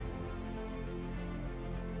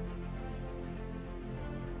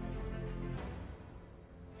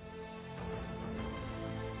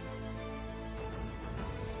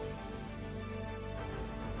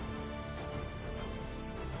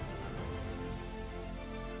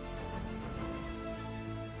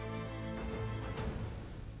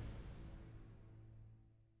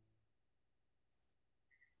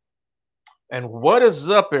And what is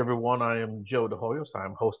up, everyone? I am Joe DeHoyos.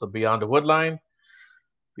 I'm host of Beyond the Woodline.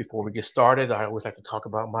 Before we get started, I always like to talk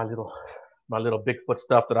about my little Bigfoot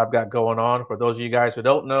stuff that I've got going on. For those of you guys who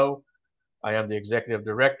don't know, I am the executive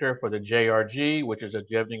director for the JRG, which is a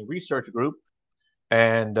Jevening Research Group,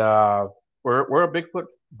 and we're a Bigfoot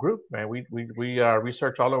group, man. We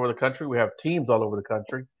research all over the country. We have teams all over the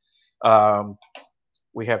country. Um,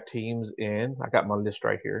 we have teams in. I got my list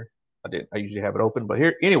right here. I usually have it open, but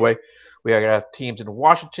here anyway. We have teams in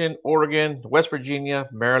Washington, Oregon, West Virginia,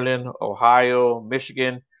 Maryland, Ohio,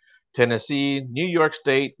 Michigan, Tennessee, New York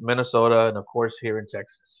State, Minnesota, and of course here in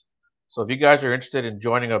Texas. So if you guys are interested in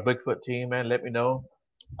joining a Bigfoot team, man, let me know.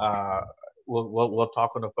 Uh, we'll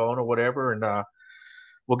talk on the phone or whatever, and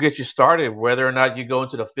we'll get you started. Whether or not you go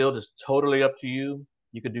into the field is totally up to you.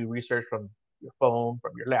 You can do research from your phone,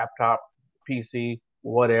 from your laptop, PC,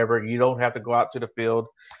 whatever. You don't have to go out to the field.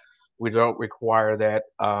 We don't require that.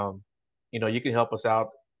 You can help us out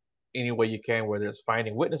any way you can, whether it's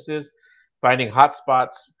finding witnesses, finding hot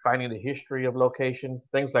spots, finding the history of locations,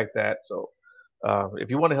 things like that. So if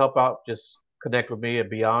you want to help out, just connect with me at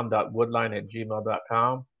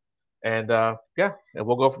beyond.woodline@gmail.com. And yeah, and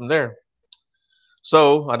we'll go from there.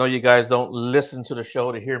 So I know you guys don't listen to the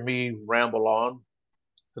show to hear me ramble on.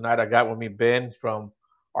 Tonight I got with me Ben from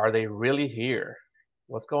Are They Really Here?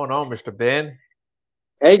 What's going on, Mr. Ben?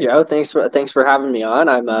 Hey Joe, thanks for having me on.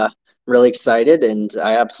 I'm really excited, and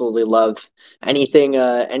I absolutely love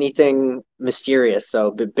anything mysterious.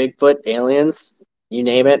 So Bigfoot, aliens, you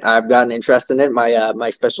name it, I've got an interest in it. My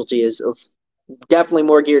specialty is definitely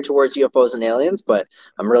more geared towards UFOs and aliens, but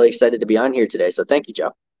I'm really excited to be on here today. So thank you,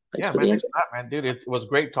 Joe. Thanks Yeah, for man, the thanks invite. a lot, man, dude. It was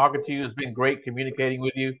great talking to you. It's been great communicating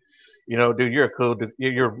with you. Dude, you're a cool.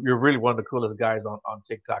 You're really one of the coolest guys on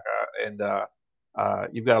TikTok, and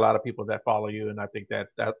you've got a lot of people that follow you, and I think that's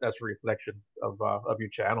a reflection of your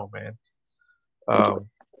channel, man. Thank you. Um,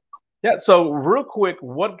 yeah. So real quick,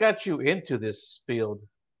 what got you into this field?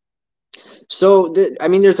 I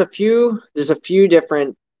mean, there's a few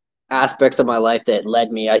different aspects of my life that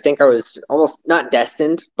led me. I think I was almost not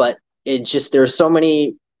destined, but it just there's so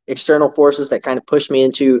many external forces that kind of pushed me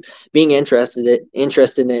into being interested in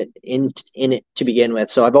it to begin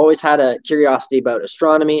with. So I've always had a curiosity about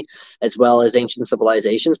astronomy as well as ancient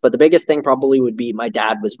civilizations. But the biggest thing probably would be my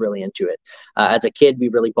dad was really into it. As a kid, we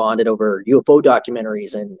really bonded over UFO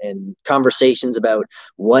documentaries and conversations about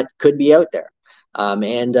what could be out there.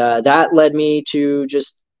 And that led me to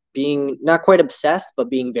just being not quite obsessed, but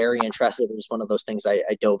being very interested. It was one of those things I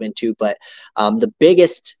dove into. But the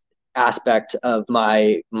biggest aspect of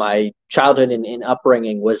my childhood and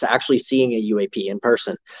upbringing was actually seeing a UAP in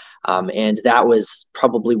person, and that was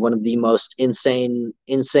probably one of the most insane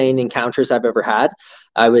encounters I've ever had.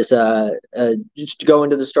 I was just to go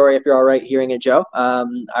into the story, if you're all right hearing it, Joe.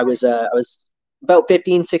 I was about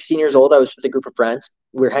 15, 16 years old. I was with a group of friends.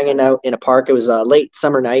 We were hanging out in a park. It was a late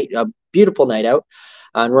summer night, a beautiful night out,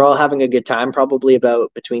 and we're all having a good time. Probably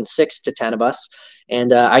about between 6 to 10 of us,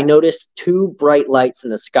 and I noticed two bright lights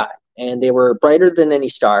in the sky, and they were brighter than any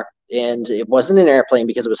star. And it wasn't an airplane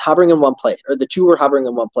because it was hovering in one place, or the two were hovering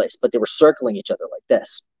in one place, but they were circling each other like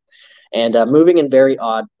this and moving in very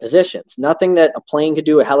odd positions. Nothing that a plane could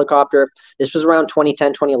do, a helicopter. This was around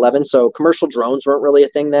 2010, 2011. So commercial drones weren't really a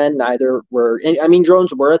thing then. Neither were, I mean,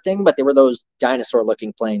 drones were a thing, but they were those dinosaur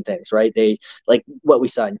looking plane things, right? They like what we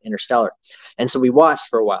saw in Interstellar. And so we watched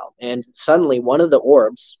for a while. And suddenly one of the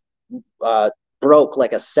orbs uh, broke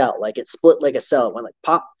like a cell, like it split like a cell. It went like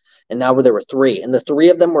pop, and now there were three, and the three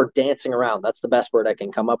of them were dancing around. That's the best word I can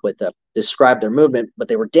come up with to describe their movement, but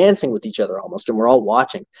they were dancing with each other almost, and we're all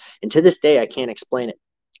watching. And to this day, I can't explain it.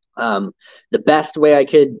 Um, the best way I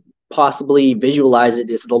could possibly visualize it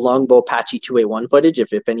is the Longbow Apache 2A1 footage.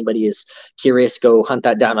 If anybody is curious, go hunt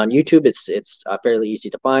that down on YouTube. It's fairly easy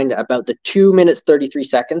to find. About the 2 minutes 33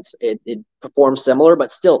 seconds, it performs similar,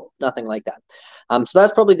 but still nothing like that. So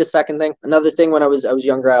that's probably the second thing. Another thing, when I was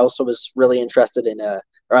younger, I also was really interested in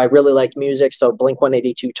or I really liked music. So Blink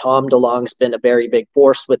 182, Tom DeLonge's been a very big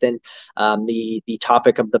force within the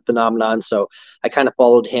topic of the phenomenon. So I kind of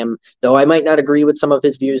followed him, though I might not agree with some of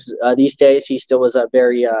his views these days. He still was a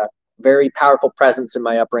very powerful presence in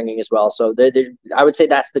my upbringing as well. So I would say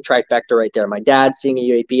that's the trifecta right there. My dad seeing a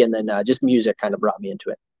UAP, and then just music kind of brought me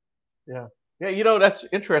into it. Yeah, yeah. That's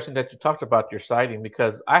interesting that you talked about your sighting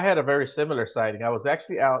because I had a very similar sighting. I was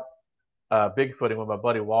actually out Bigfooting with my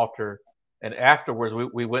buddy Walter, and afterwards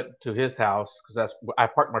we went to his house because that's I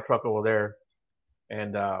parked my truck over there,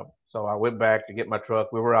 and so I went back to get my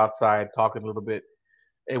truck. We were outside talking a little bit,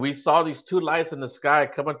 and we saw these two lights in the sky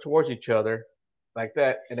coming towards each other like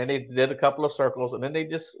that, and then they did a couple of circles, and then they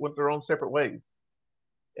just went their own separate ways.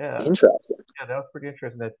 Yeah, Interesting. yeah, that was pretty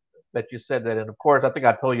interesting that you said that. And of course, I think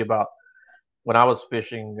I told you about when I was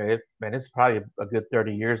fishing. Man, it's probably a good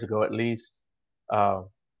 30 years ago at least. Um,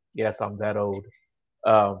 yes, I'm that old.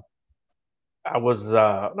 Um, I was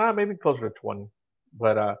nah, maybe closer to 20,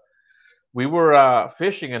 but we were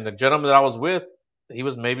fishing, and the gentleman that I was with, he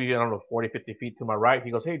was maybe, I don't know, 40, 50 feet to my right.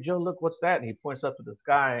 He goes, "Hey, Joe, look, what's that?" And he points up to the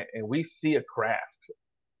sky, and we see a craft,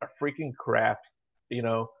 a freaking craft, you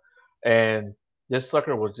know. And this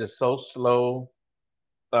sucker was just so slow,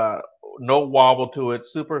 uh, no wobble to it,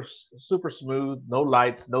 super smooth, no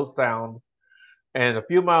lights, no sound. And a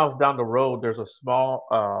few miles down the road, there's a small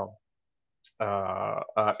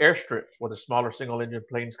airstrip where the smaller single engine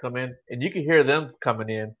planes come in, and you can hear them coming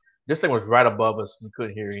in. This thing was right above us, and you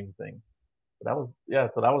couldn't hear anything. That was, yeah.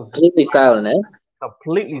 So that was Completely silent, eh?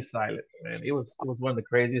 completely silent, man. It was one of the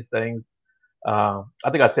craziest things. I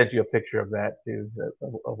think I sent you a picture of that too,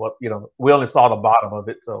 of what, we only saw the bottom of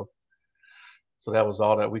it, so that was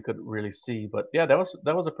all that we could really see. But yeah, that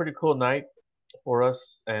was a pretty cool night for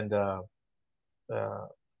us, and uh,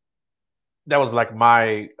 that was like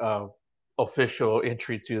my official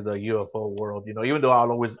entry to the UFO world. Even though I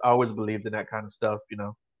always believed in that kind of stuff.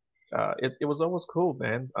 It was always cool,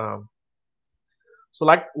 man. So,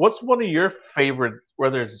 like, what's one of your favorite,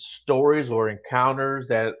 whether it's stories or encounters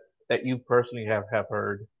that you personally have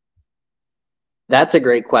heard? That's a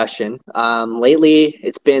great question. Lately,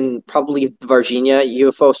 it's been probably the Virginia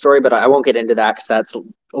UFO story, but I won't get into that because that's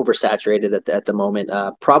oversaturated at the moment.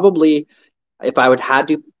 Probably, if I would had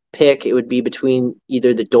to pick, it would be between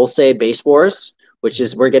either the Dulce Base Wars, which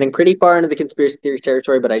is Mhm. we're getting pretty far into the conspiracy theory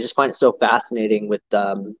territory, but I just find it so fascinating with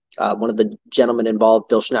one of the gentlemen involved,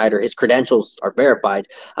 Bill Schneider. His credentials are verified.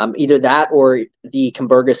 Either that or the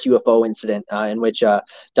Comburgis UFO incident, in which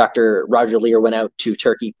Dr. Roger Lear went out to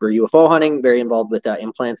Turkey for UFO hunting, very involved with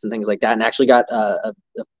implants and things like that, and actually got a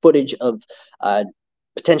footage of uh,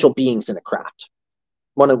 potential beings in a craft.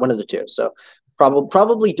 One of the two. So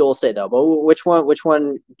probably Dulce though. But which one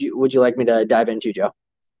would you like me to dive into, Joe?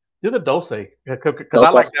 Do the Dulce, because I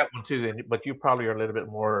Dulce. like that one too. But you probably are a little bit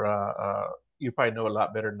more. You probably know a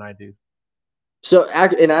lot better than I do. So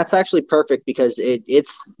and that's actually perfect because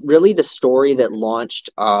it's really the story that launched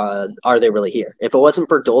Are They Really Here? If it wasn't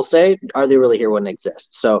for Dulce, Are They Really Here wouldn't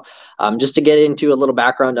exist. So just to get into a little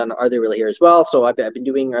background on Are They Really Here as well. So I've been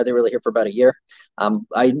doing Are They Really Here for about a year.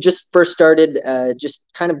 I just first started just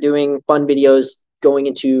kind of doing fun videos going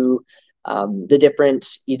into the different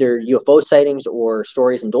either UFO sightings or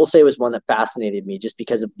stories, and Dulce was one that fascinated me just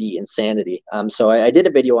because of the insanity. So I did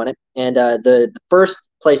a video on it, and the first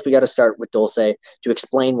place we got to start with Dulce to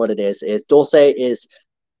explain what it is Dulce is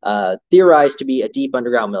theorized to be a deep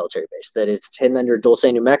underground military base that is hidden under Dulce,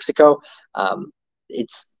 New Mexico.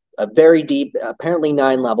 It's a very deep, apparently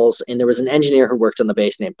 9 levels, and there was an engineer who worked on the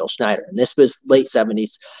base named Bill Schneider, and this was late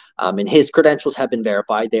 70s, and his credentials have been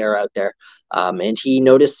verified; they are out there. And he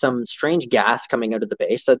noticed some strange gas coming out of the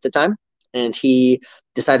base at the time, and he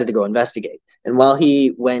decided to go investigate. And while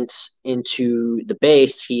he went into the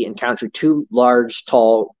base, he encountered two large,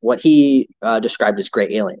 tall, what he described as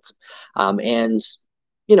gray aliens. And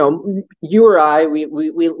you or I, we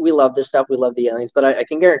love this stuff. We love the aliens, but I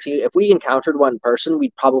can guarantee you, if we encountered one person,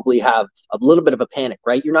 we'd probably have a little bit of a panic,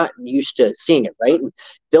 right? You're not used to seeing it, right? And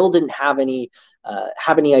Bill didn't have any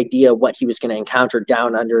idea what he was going to encounter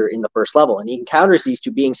down under in the first level, and he encounters these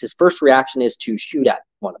two beings. His first reaction is to shoot at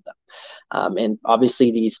one of them, and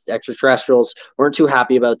obviously these extraterrestrials weren't too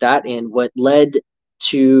happy about that. And what led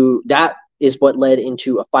to that is what led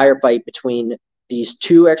into a firefight between these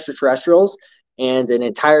two extraterrestrials and an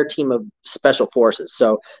entire team of special forces.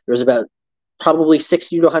 So there was about probably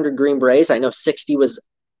 60 to 100 Green Berets. I know 60 was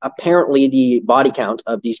apparently the body count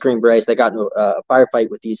of these Green Berets that got into a firefight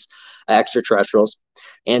with these extraterrestrials.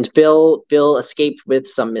 And Phil escaped with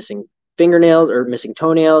some missing fingernails or missing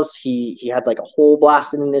toenails. He had like a hole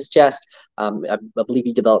blasted in his chest. I believe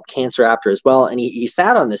he developed cancer after as well. And he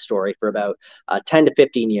sat on this story for about 10 to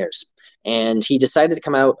 15 years. And he decided to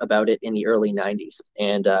come out about it in the early 90s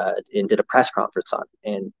and did a press conference on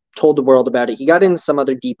it and told the world about it. He got into some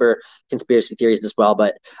other deeper conspiracy theories as well,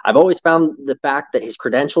 but I've always found the fact that his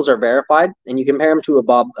credentials are verified, and you compare him to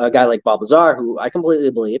a guy like Bob Lazar, who I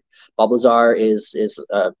completely believe. Bob Lazar is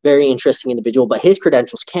a very interesting individual, but his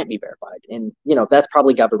credentials can't be verified, and that's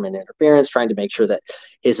probably government interference, trying to make sure that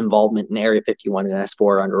his involvement in Area 51 and S4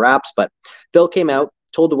 are under wraps. But Bill came out,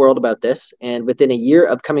 told the world about this, and within a year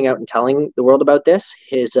of coming out and telling the world about this,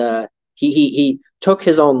 he took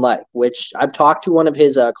his own life. Which I've talked to one of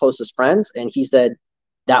his closest friends, and he said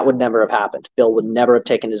that would never have happened. Bill would never have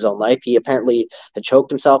taken his own life. He apparently had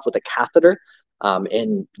choked himself with a catheter.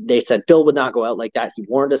 And they said Phil would not go out like that. He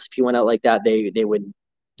warned us if he went out like that, they would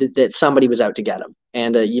that somebody was out to get him.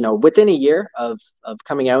 And within a year of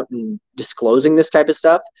coming out and disclosing this type of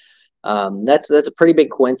stuff, that's a pretty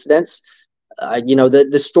big coincidence.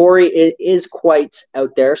 The story is quite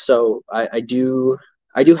out there, so I do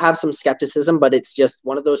have some skepticism, but it's just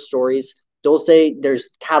one of those stories. Dulce, there's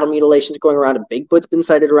cattle mutilations going around, and Bigfoot's been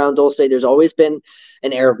sighted around Dulce. There's always been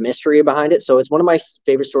an air of mystery behind it, so it's one of my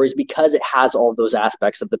favorite stories because it has all of those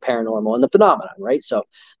aspects of the paranormal and the phenomenon, right? So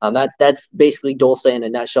that's basically Dulce in a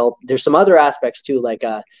nutshell. There's some other aspects too, like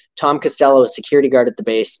Tom Costello, a security guard at the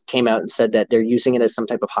base, came out and said that they're using it as some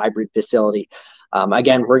type of hybrid facility.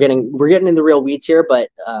 Again, we're getting in the real weeds here, but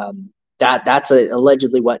that's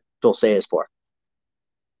allegedly what Dulce is for.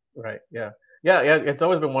 Right. Yeah. Yeah. Yeah. It's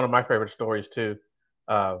always been one of my favorite stories too.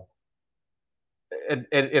 Uh, and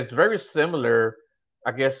it's very similar,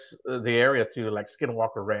 I guess, the area to like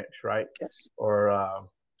Skinwalker Ranch, right? Yes. Or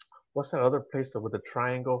what's that other place with the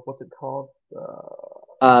triangle? What's it called?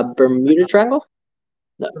 Bermuda Triangle?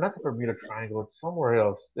 No. Not the Bermuda Triangle. It's somewhere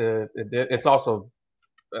else. It's also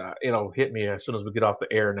hit me as soon as we get off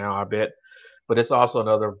the air now, I bet. But it's also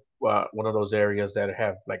another one of those areas that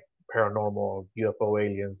have like paranormal UFO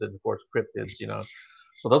aliens and of course cryptids.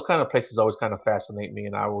 So those kind of places always kind of fascinate me,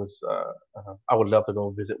 and I would love to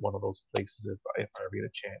go visit one of those places if I ever get a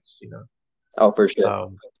chance. Oh, for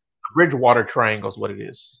sure. Bridgewater Triangle is what it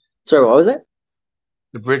is. Sorry, what was it?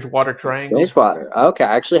 The Bridgewater Triangle. Wastewater. Okay,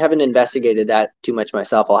 I actually haven't investigated that too much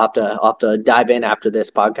myself. I'll have to dive in after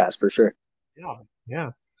this podcast for sure. Yeah,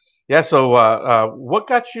 yeah, yeah. So, what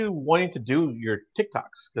got you wanting to do your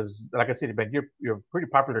TikToks? Because, like I said, man, you're a pretty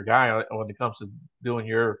popular guy when it comes to doing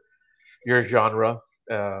your genre.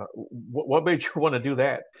 What made you want to do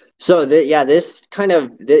that? So yeah, this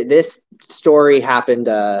story happened.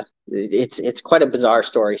 It's quite a bizarre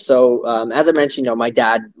story. So as I mentioned, my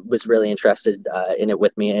dad was really interested in it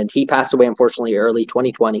with me, and he passed away unfortunately early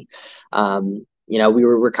 2020. We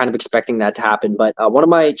were kind of expecting that to happen, but one of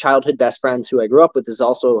my childhood best friends who I grew up with is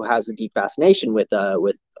also has a deep fascination with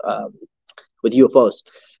UFOs.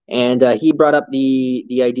 And he brought up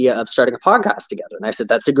the idea of starting a podcast together, and I said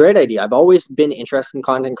that's a great idea. I've always been interested in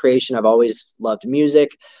content creation. I've always loved music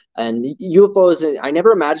and UFOs. And I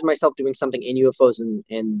never imagined myself doing something in UFOs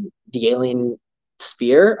in the alien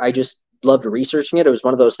sphere. I just loved researching it. It was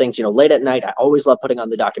one of those things, late at night. I always loved putting on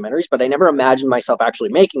the documentaries, but I never imagined myself actually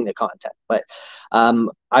making the content. But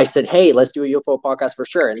I said, hey, let's do a UFO podcast for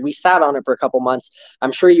sure. And we sat on it for a couple months.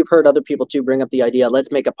 I'm sure you've heard other people too bring up the idea, let's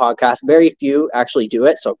make a podcast. Very few actually do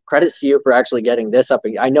it. So credits to you for actually getting this up.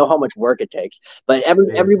 I know how much work it takes, but Yeah,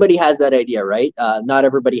 everybody has that idea, right? Not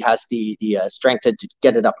everybody has the strength to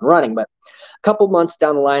get it up and running. But a couple months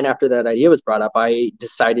down the line after that idea was brought up, I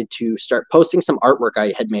decided to start posting some artwork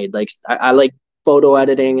I had made. Like I like photo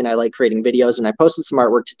editing and I like creating videos, and I posted some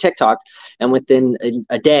artwork to TikTok. And within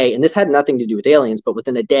a day, and this had nothing to do with aliens, but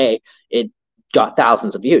within a day, it got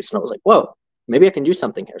thousands of views. And I was like, whoa, maybe I can do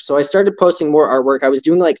something here. So I started posting more artwork. I was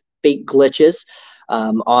doing like fake glitches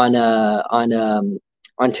on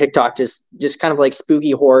TikTok, just kind of like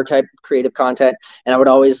spooky horror type creative content. And I would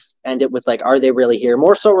always end it with like, "Are they really here?"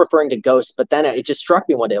 More so referring to ghosts. But then it just struck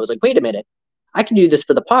me one day. I was like, "Wait a minute." I can do this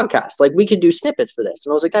for the podcast. Like we could do snippets for this.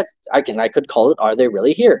 And I was like, I could call it, Are They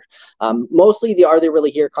Really Here? Mostly the Are They Really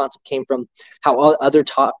Here concept came from how other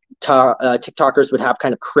TikTokers would have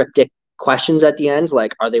kind of cryptic questions at the end,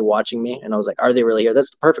 like, are they watching me? And I was like, are they really here?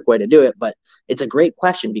 That's the perfect way to do it. But it's a great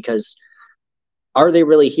question because are they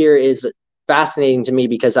really here is fascinating to me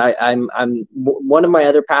because I'm one of my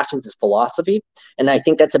other passions is philosophy, and I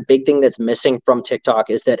think that's a big thing that's missing from TikTok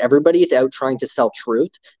is that everybody's out trying to sell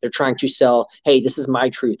truth. They're trying to sell, hey, this is my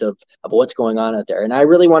truth of what's going on out there, and I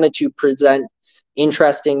really wanted to present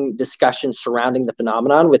interesting discussion surrounding the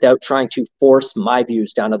phenomenon without trying to force my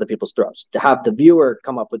views down other people's throats, to have the viewer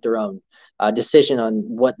come up with their own decision on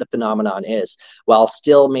what the phenomenon is while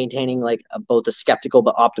still maintaining like both a skeptical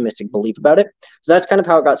but optimistic belief about it. So that's kind of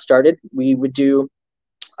how it got started. We would do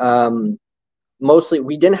mostly,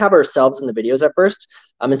 we didn't have ourselves in the videos at first.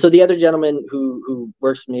 And so the other gentleman who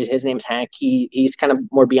works with me, his name's Hank. He's kind of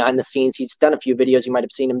more behind the scenes. He's done a few videos. You might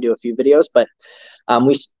have seen him do a few videos, but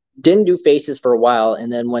we didn't do faces for a while.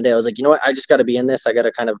 And then one day I was like, you know what? I just got to be in this. I got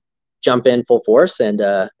to kind of jump in full force. And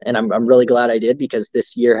I'm really glad I did because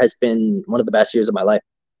this year has been one of the best years of my life.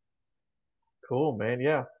 cool, man.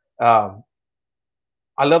 Yeah. Um,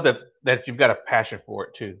 I love that you've got a passion for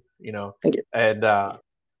it too. Thank you. And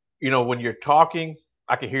when you're talking,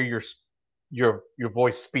 I can hear your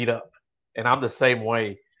voice speed up, and I'm the same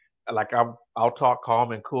way. Like I'll talk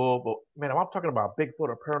calm and cool, but man, if I'm talking about Bigfoot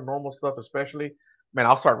or paranormal stuff, especially, man,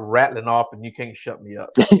 I'll start rattling off, and you can't shut me up.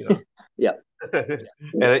 Yeah.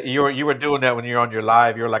 And you were doing that when you're on your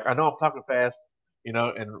live. You're like, I know I'm talking fast,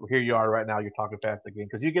 and here you are right now. You're talking fast again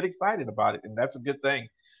because you get excited about it, and that's a good thing.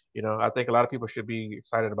 I think a lot of people should be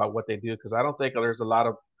excited about what they do because I don't think there's a lot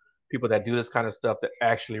of people that do this kind of stuff that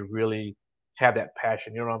actually really have that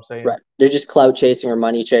passion. You know what I'm saying? Right. They're just clout chasing or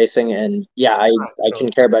money chasing. And yeah, Right. I So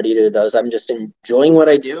couldn't care about either of those. I'm just enjoying what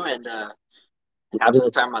I do and having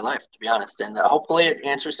the time of my life, to be honest. And hopefully it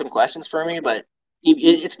answers some questions for me, but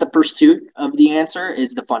it's the pursuit of the answer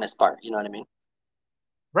is the funnest part. You know what I mean?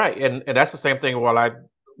 right, and that's the same thing why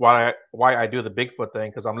I do the Bigfoot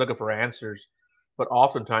thing because I'm looking for answers, but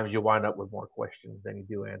oftentimes you wind up with more questions than you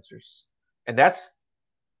do answers, and that's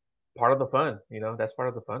part of the fun. That's part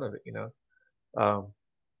of the fun of it. Um,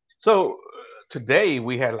 so today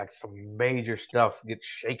we had like some major stuff get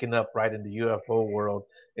shaken up right in the UFO world,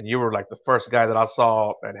 and you were like the first guy that I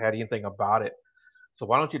saw that had anything about it. So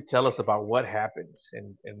why don't you tell us about what happened?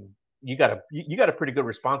 And you got a pretty good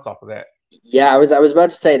response off of that. Yeah, I was about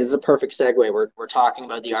to say this is a perfect segue. We're talking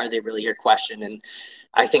about the are they really here question, and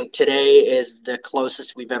I think today is the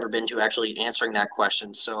closest we've ever been to actually answering that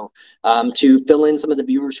question. So, to fill in some of the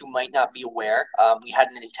viewers who might not be aware, we had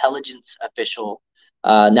an intelligence official,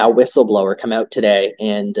 now whistleblower, come out today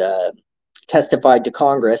and testified to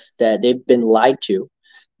Congress that they've been lied to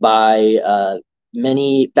by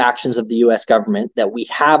many factions of the U.S. government. That we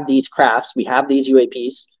have these crafts, we have these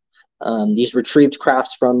UAPs, these retrieved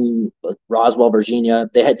crafts from Roswell, Virginia.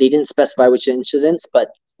 They didn't specify which incidents, but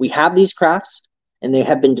we have these crafts, and they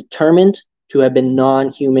have been determined to have been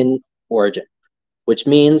non-human origin, which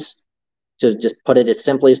means, to just put it as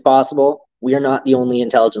simply as possible, we are not the only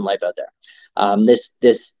intelligent life out there.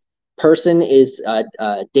 This person is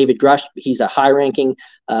David Grush. He's a high-ranking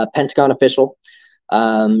Pentagon official.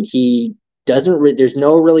 He doesn't. There's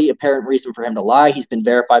no really apparent reason for him to lie. He's been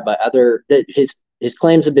verified by other. His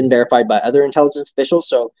claims have been verified by other intelligence officials.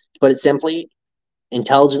 So, to put it simply,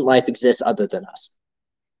 intelligent life exists other than us.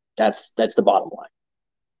 That's the bottom line.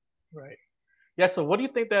 Right. Yeah. So what do you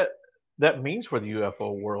think that means for the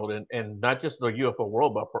UFO world, and not just the UFO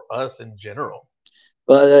world, but for us in general?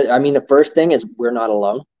 But I mean, the first thing is we're not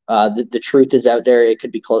alone. The truth is out there. It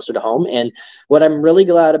could be closer to home. And what I'm really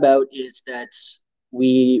glad about is that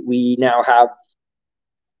we now have,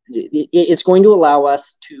 it's going to allow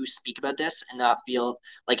us to speak about this and not feel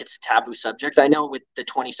like it's a taboo subject. I know with the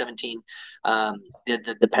 2017,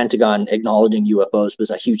 the Pentagon acknowledging UFOs was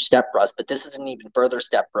a huge step for us, but this is an even further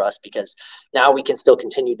step for us because now we can still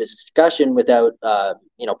continue this discussion without,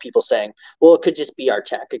 people saying, well, it could just be our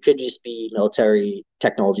tech. It could just be military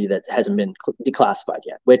technology that hasn't been declassified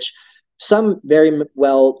yet, which some very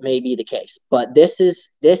well may be the case, but this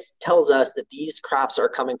tells us that these crops are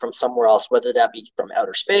coming from somewhere else, whether that be from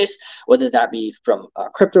outer space, whether that be from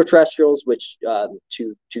cryptoterrestrials, which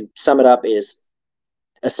to sum it up is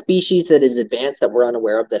a species that is advanced that we're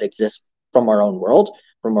unaware of that exists from our own world,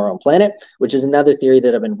 from our own planet, which is another theory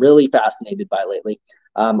that I've been really fascinated by lately.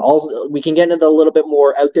 Also, we can get into the little bit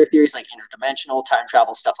more out there theories like interdimensional time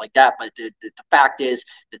travel, stuff like that. But the fact is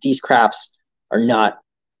that these crafts are not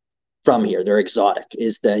from here. They're exotic,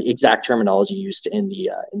 is the exact terminology used in the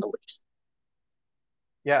leaks.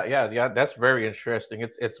 Yeah, yeah, yeah. That's very interesting.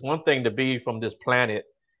 It's one thing to be from this planet.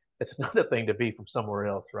 It's another thing to be from somewhere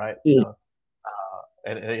else, right? Mm.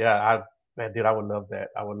 And yeah, man, dude, I would love that.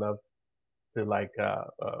 I would love to like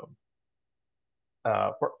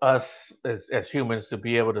for us as humans to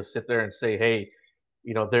be able to sit there and say, hey,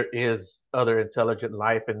 there is other intelligent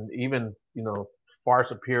life, and even far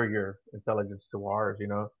superior intelligence to ours.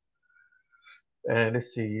 And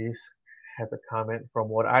let's see, this has a comment from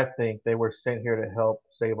what I think they were sent here to help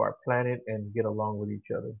save our planet and get along with each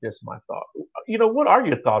other. Just my thought. What are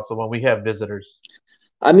your thoughts on when we have visitors?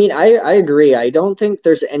 I mean, I agree. I don't think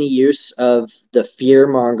there's any use of the fear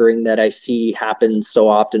mongering that I see happen so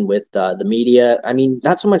often with the media. I mean,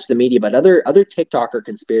 not so much the media, but other TikToker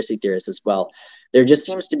conspiracy theorists as well. There just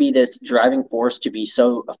seems to be this driving force to be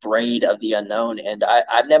so afraid of the unknown, and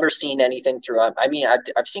I've never seen anything through. I mean,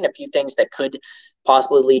 I've seen a few things that could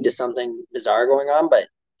possibly lead to something bizarre going on, but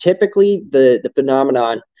typically the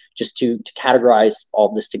phenomenon, just to categorize all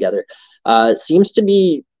of this together, seems to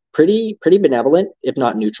be pretty benevolent, if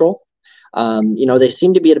not neutral. They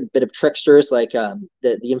seem to be a bit of tricksters, like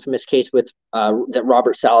the infamous case with that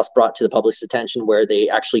Robert Salas brought to the public's attention, where they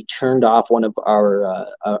actually turned off one of our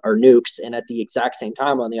nukes, and at the exact same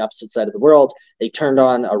time, on the opposite side of the world, they turned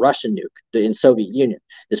on a Russian nuke in Soviet Union.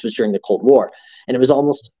 This was during the Cold War, and it was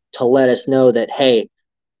almost to let us know that, hey,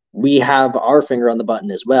 we have our finger on the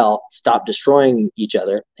button as well. Stop destroying each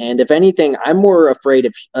other. And if anything, I'm more afraid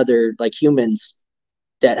of other, like, humans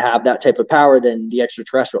that have that type of power than the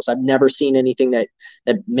extraterrestrials. I've never seen anything that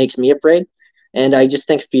makes me afraid, and I just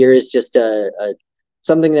think fear is just a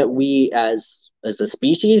something that we as a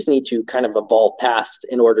species need to kind of evolve past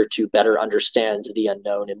in order to better understand the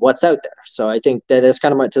unknown and what's out there. So I think that that's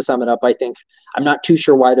kind of to sum it up. I think I'm not too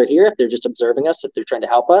sure why they're here, if they're just observing us, if they're trying to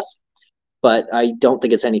help us, but I don't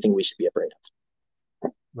think it's anything we should be afraid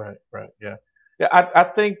Right, right, yeah, yeah. I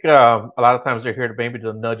think a lot of times they're here to maybe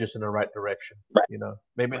to nudge us in the right direction. of. Right. You know,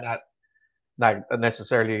 maybe not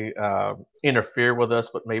necessarily interfere with us,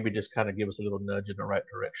 but maybe just kind of give us a little nudge in the right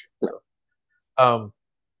direction. So, um,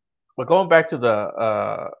 but going back to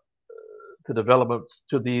the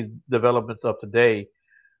developments of today,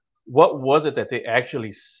 what was it that they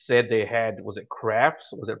actually said they had? Was it crafts?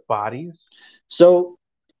 Was it bodies? So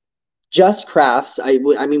just crafts. I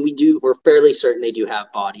mean, we're fairly certain they do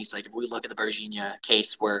have bodies. Like if we look at the Virginia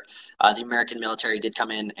case where the American military did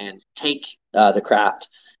come in and take the craft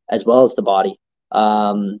as well as the body.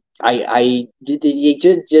 I did they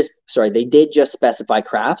did just sorry they did just specify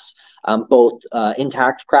crafts, both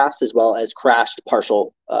intact crafts as well as crashed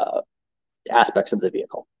partial aspects of the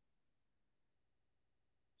vehicle.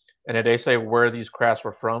 And did they say where these crafts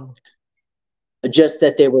were from? Just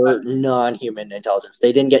that they were non-human intelligence.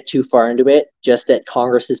 They didn't get too far into it. Just that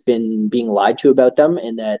Congress has been being lied to about them,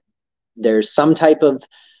 and that there's some type of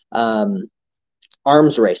um,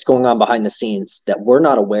 arms race going on behind the scenes that we're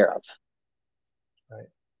not aware of. Right.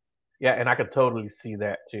 Yeah, and I could totally see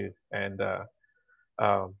that too. And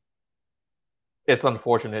um, it's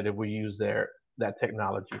unfortunate if we use that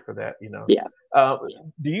technology for that. You know, Yeah. uh,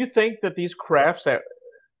 do you think that these crafts that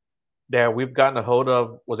we've gotten a hold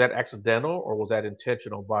of was that accidental or was that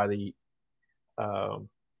intentional by the um,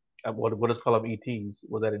 what is called them ETs?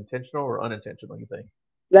 Was that intentional or unintentional? You think?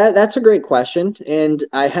 That's a great question, and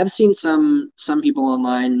I have seen some people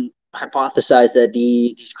online hypothesize that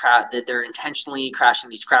these craft that they're intentionally crashing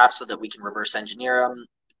these crafts so that we can reverse engineer them,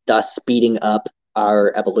 thus speeding up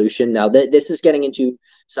our evolution. Now, this is getting into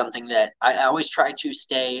something that I always try to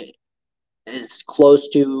stay as close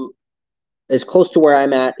to where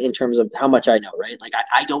I'm at in terms of how much I know, right? Like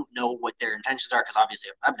I don't know what their intentions are because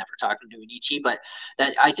obviously I've never talked to an ET, but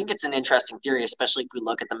that I think it's an interesting theory, especially if we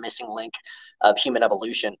look at the missing link of human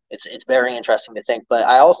evolution. It's very interesting to think. But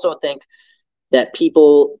I also think that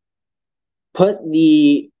people put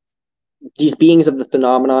these beings of the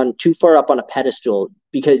phenomenon too far up on a pedestal,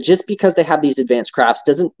 because just because they have these advanced crafts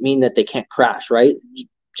doesn't mean that they can't crash, right?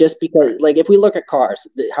 Just because, like, if we look at cars,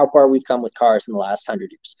 how far we've come with cars in the last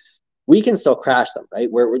 100 years, we can still crash them,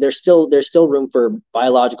 right? Where there's still room for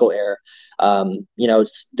biological error.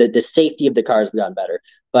 The safety of the cars have gotten better,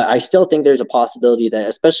 but I still think there's a possibility that,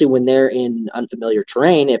 especially when they're in unfamiliar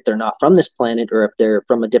terrain, if they're not from this planet or if they're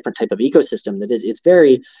from a different type of ecosystem, it's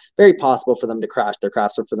very very possible for them to crash their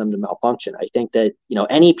crafts or for them to malfunction. I think that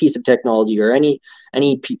any piece of technology or any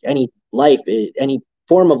life, any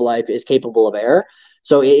form of life is capable of error.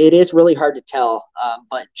 So it is really hard to tell.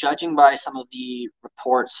 But judging by some of the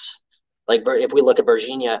reports, like if we look at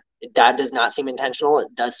Virginia, that does not seem intentional.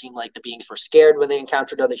 It does seem like the beings were scared when they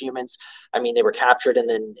encountered other humans. I mean, they were captured and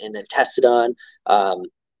then tested on.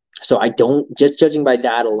 So I don't, just judging by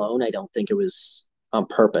that alone, I don't think it was on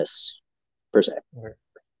purpose per se.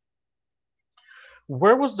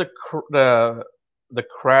 Where was the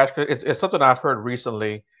crash? It's something I've heard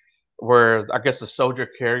recently, where I guess the soldier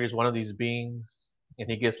carries one of these beings, and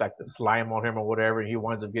he gets like the slime on him or whatever, and he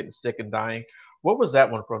winds up getting sick and dying. What was that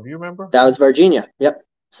one from? Do you remember? That was Virginia. Yep.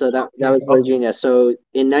 So that Okay, was okay, Virginia. So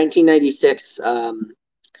in 1996,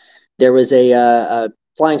 there was a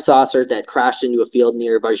flying saucer that crashed into a field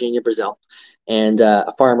near Virginia, Brazil, and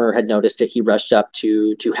a farmer had noticed it. He rushed up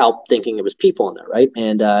to help, thinking it was people in there, right?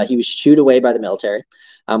 And he was shooed away by the military.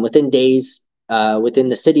 Within days, within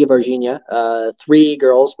the city of Virginia, three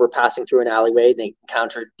girls were passing through an alleyway. They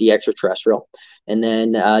encountered the extraterrestrial, and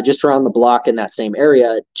then just around the block in that same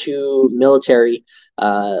area, two military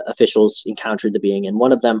officials encountered the being, and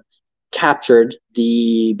one of them captured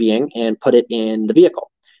the being and put it in the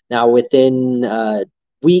vehicle. Now, within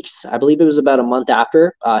weeks, I believe it was about a month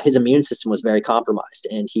after, his immune system was very compromised,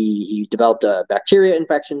 and he developed a bacteria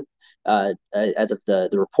infection, as of the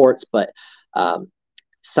reports. But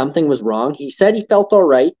something was wrong. He said he felt all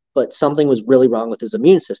right, but something was really wrong with his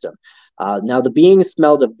immune system. Now, the being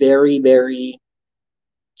smelled a very very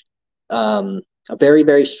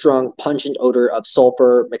strong pungent odor of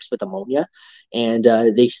sulfur mixed with ammonia, and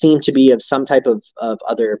they seem to be of some type of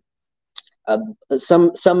other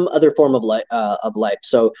some other form of life.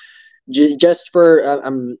 So just for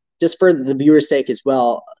the viewer's sake as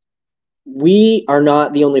well, we are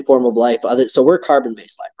not the only form of life. So we're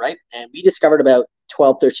carbon-based life, right? And we discovered about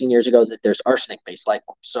 12, 13 years ago that there's arsenic-based life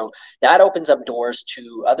forms. So that opens up doors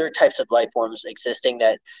to other types of life forms existing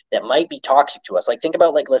that might be toxic to us. Like think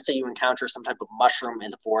about, like, let's say you encounter some type of mushroom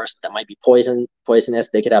in the forest that might be poisonous.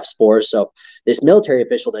 They could have spores. So this military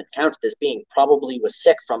official that encountered this being probably was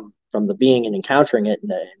sick from the being and encountering it,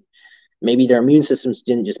 and maybe their immune systems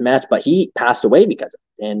didn't just match, but he passed away because of it.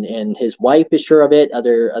 And his wife is sure of it.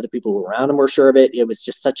 Other people around him were sure of it. It was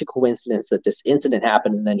just such a coincidence that this incident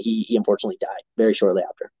happened, and then he unfortunately died very shortly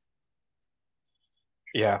after.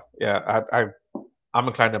 Yeah, yeah. I'm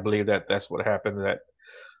inclined to believe that that's what happened. That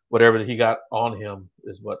whatever he got on him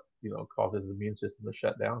is what caused his immune system to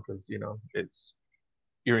shut down because it's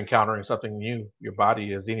you're encountering something new. Your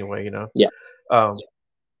body is anyway. Yeah. Um,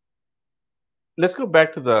 let's go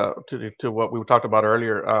back to what we talked about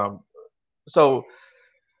earlier. So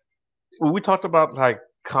when we talked about like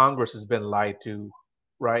Congress has been lied to,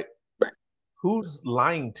 right? Who's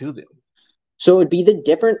lying to them? So it'd be the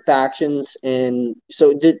different factions, and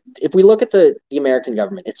so if we look at the American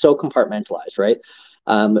government, it's so compartmentalized, right?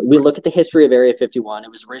 We look at the history of Area 51.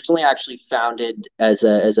 It was originally actually founded as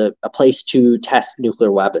a place to test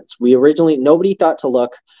nuclear weapons. We originally Nobody thought to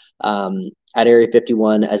look at Area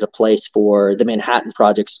 51 as a place for the Manhattan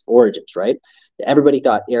Project's origins, right? Everybody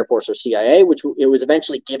thought Air Force or CIA, which it was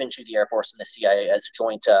eventually given to the Air Force and the CIA as a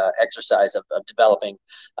joint exercise of developing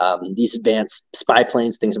these advanced spy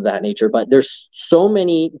planes, things of that nature. But there's so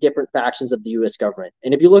many different factions of the U.S. government,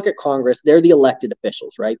 and if you look at Congress, they're the elected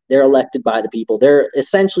officials, right? They're elected by the people. They're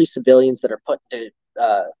essentially civilians that are put into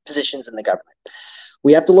positions in the government.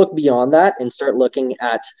 We have to look beyond that and start looking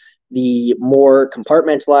at the more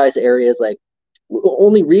compartmentalized areas. Like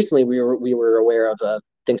only recently we were aware of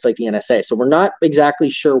things like the NSA, so we're not exactly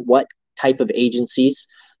sure what type of agencies.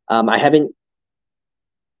 I haven't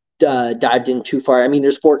dived in too far. I mean,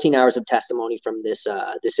 there's 14 hours of testimony from this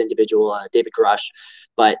individual, David Grush,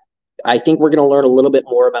 but I think we're going to learn a little bit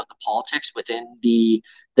more about the politics within the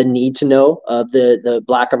need to know of the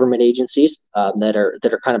black government agencies that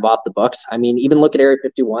are kind of off the books. I mean, even look at Area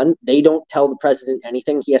 51. They don't tell the president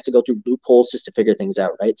anything. He has to go through loopholes just to figure things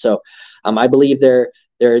out, right? So, I believe there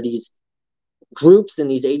are these groups and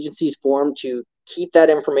these agencies formed to keep that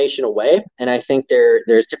information away, and I think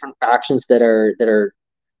there's different factions that are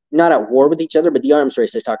not at war with each other, but the arms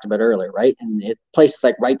race I talked about earlier, right? And places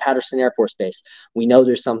like Wright-Patterson Air Force Base, we know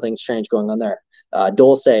there's something strange going on there.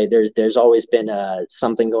 Dulce, there's always been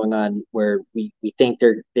something going on where we think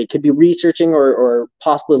they could be researching or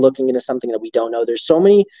possibly looking into something that we don't know. There's so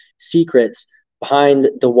many secrets behind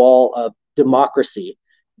the wall of democracy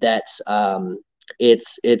that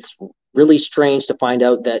it's really strange to find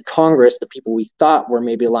out that Congress, the people we thought were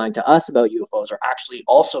maybe lying to us about UFOs, are actually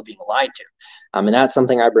also being lied to. And that's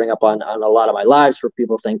something I bring up on a lot of my lives, where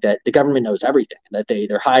people think that the government knows everything, that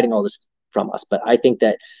they're hiding all this from us. But I think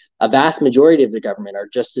that a vast majority of the government are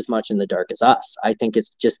just as much in the dark as us. I think it's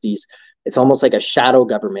just it's almost like a shadow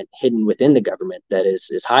government hidden within the government that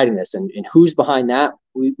is hiding this. And who's behind that,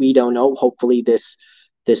 we don't know. Hopefully this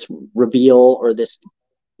reveal or this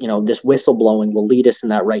whistleblowing will lead us in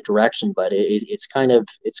that right direction. But it's kind of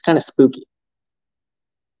spooky.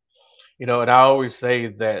 And I always say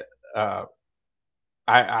that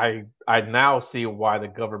I now see why the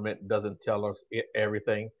government doesn't tell us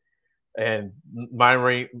everything, and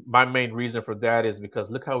my main reason for that is because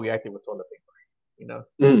look how we acted with toilet paper. You know,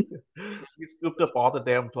 Mm, we scooped up all the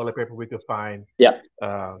damn toilet paper we could find. yeah.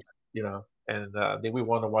 Uh, and then we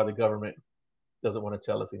wonder why the government doesn't want to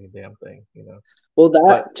tell us any damn thing. Well,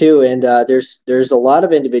 that But too, and there's a lot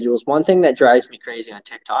of individuals. One thing that drives me crazy on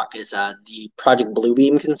TikTok is the Project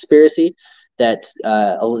Bluebeam conspiracy. That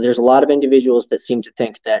there's a lot of individuals that seem to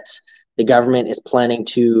think that the government is planning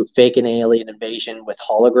to fake an alien invasion with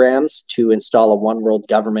holograms to install a one world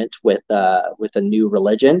government with a new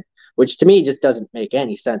religion, which to me just doesn't make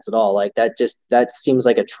any sense at all. Like that seems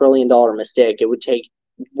like $1 trillion mistake. It would take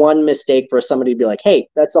one mistake for somebody to be like, "Hey,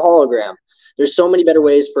 that's a hologram." There's so many better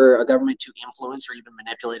ways for a government to influence or even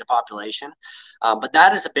manipulate a population. But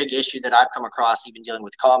that is a big issue that I've come across, even dealing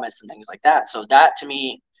with comments and things like that. So that to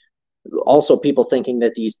me, also people thinking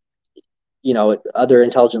that these, other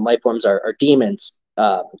intelligent life forms are demons.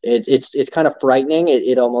 It's kind of frightening.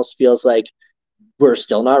 It almost feels like we're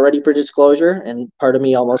still not ready for disclosure. And part of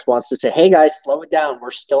me almost wants to say, hey guys, slow it down.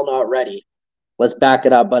 We're still not ready. Let's back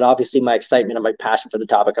it up. But obviously my excitement and my passion for the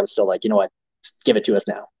topic, I'm still like, you know what, just give it to us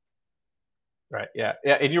now. right, yeah,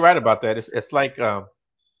 yeah, and you're right about that. It's like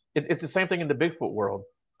it's the same thing in the Bigfoot world.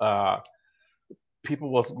 Uh,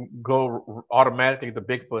 People will go automatically to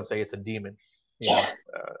Bigfoot and say it's a demon. You Yeah.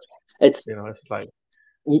 know, uh, It's it's like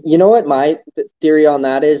You know what my theory on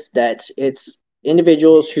that is? That it's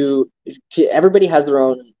individuals who, everybody has their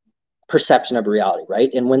own perception of reality, right?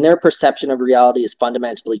 And when their perception of reality is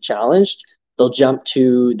fundamentally challenged, they'll jump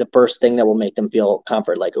to the first thing that will make them feel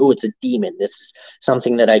comfort, like, oh, it's a demon. This is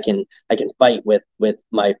something that I can fight with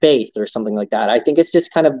my faith or something like that. I think it's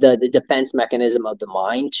just kind of the defense mechanism of the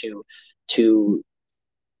mind to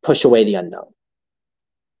push away the unknown.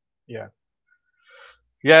 Yeah,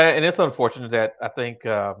 yeah, and it's unfortunate that I think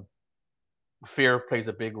fear plays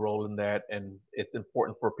a big role in that, and it's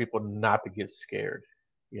important for people not to get scared,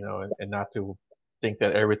 and not to think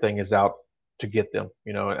that everything is out to get them.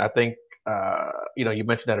 And I think you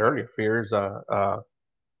mentioned that earlier. Fear is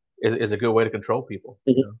a good way to control people.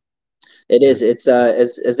 Mhm. It Yeah, is. It's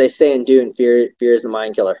as they say in Dune, fear is the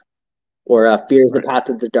mind killer, or fear is the right. path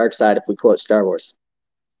of the dark side, if we quote Star Wars.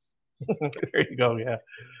 There you go. Yeah,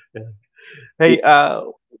 yeah. Hey,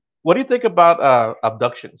 what do you think about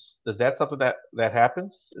abductions? Is that something that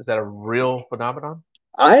happens? Is that a real phenomenon?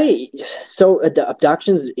 I so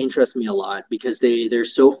abductions interest me a lot because they're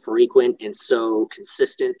so frequent and so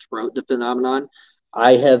consistent throughout the phenomenon.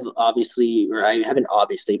 I have obviously, or I haven't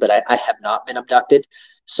obviously, but I have not been abducted,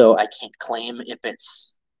 so I can't claim if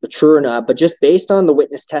it's true or not. But just based on the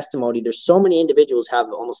witness testimony, there's so many individuals have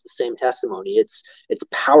almost the same testimony. It's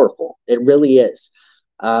powerful. It really is.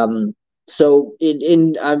 So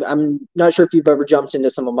I'm not sure if you've ever jumped into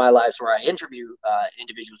some of my lives where I interview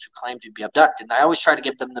individuals who claim to be abducted, and I always try to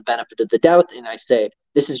give them the benefit of the doubt, and I say,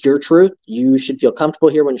 this is your truth. You should feel comfortable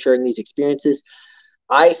here when sharing these experiences.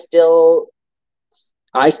 I still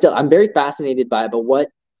I'm very fascinated by it, but what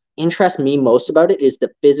interests me most about it is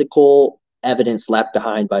the physical evidence left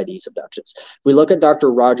behind by these abductions. We look at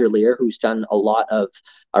Dr. Roger Leir, who's done a lot of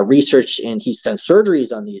research, and he's done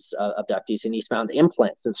surgeries on these abductees, and he's found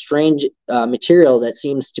implants and strange material that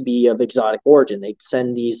seems to be of exotic origin. They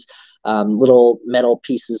send these little metal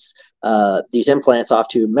pieces, these implants, off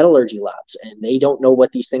to metallurgy labs, and they don't know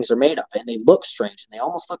what these things are made of, and they look strange, and they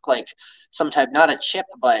almost look like some type, not a chip,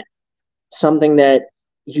 but something that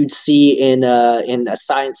you'd see in a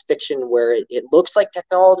science fiction where it looks like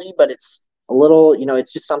technology, but it's a little,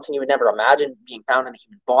 it's just something you would never imagine being found in a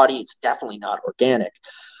human body. It's definitely not organic.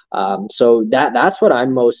 So that's what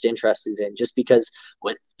I'm most interested in, just because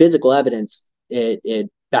with physical evidence, it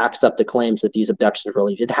backs up the claims that these abductions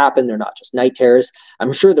really did happen. They're not just night terrors.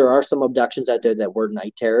 I'm sure there are some abductions out there that were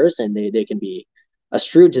night terrors, and they can be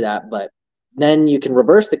astrewed to that. But then you can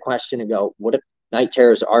reverse the question and go, what if night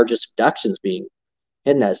terrors are just abductions being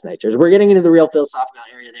hidden as night terrors? We're getting into the real philosophical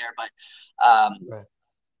area there, but Right.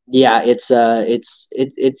 yeah, it's a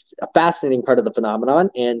fascinating part of the phenomenon,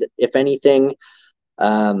 and if anything,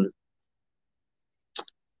 um,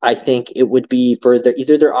 I think it would be for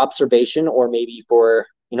either their observation, or maybe for,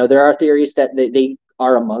 there are theories that they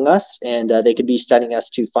are among us, and they could be studying us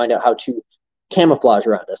to find out how to camouflage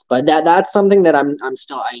around us. But that's something that I'm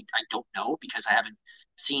still, I don't know, because I haven't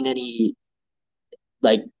seen any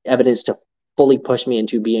like evidence to fully push me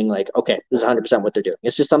into being like, okay, this is 100% what they're doing.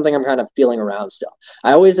 It's just something I'm kind of feeling around still.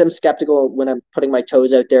 I always am skeptical when I'm putting my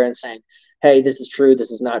toes out there and saying, hey, this is true,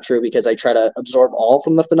 this is not true, because I try to absorb all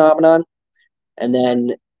from the phenomenon. And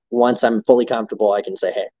then once I'm fully comfortable, I can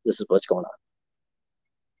say, hey, this is what's going on.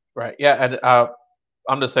 Right. Yeah, and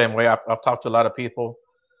I'm the same way. I've talked to a lot of people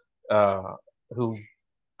uh, who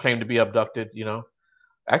claim to be abducted.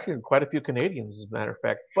 Actually, quite a few Canadians, as a matter of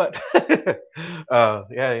fact. But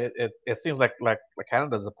yeah, it seems like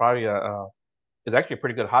Canada's probably is actually a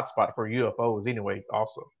pretty good hotspot for UFOs anyway.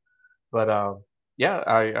 Also, but yeah,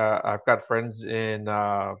 I've got friends in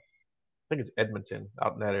I think it's Edmonton,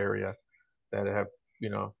 out in that area, that have you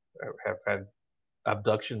know have had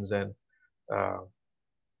abductions, and uh,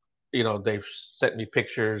 they've sent me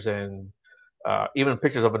pictures, and even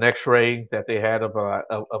pictures of an X-ray that they had of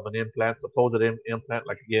an implant, supposed implant.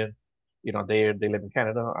 Like, again, they live in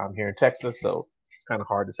Canada. I'm here in Texas, so it's kind of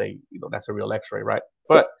hard to say that's a real X-ray, right?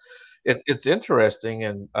 But it's interesting,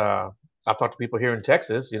 and I've talked to people here in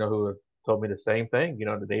Texas, who have told me the same thing.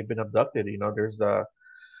 That they've been abducted. There's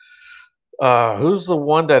who's the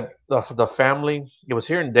one that the family? It was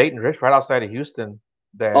here in Dayton, Rich, right outside of Houston.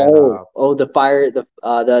 That Oh, the fire, the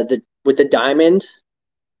with the diamond.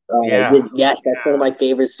 yeah, Yes, that's one of my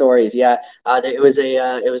favorite stories. Yeah, it was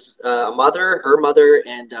a mother, her mother,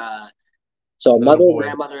 and so a the little mother, boy.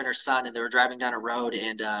 grandmother, and her son, and they were driving down a road,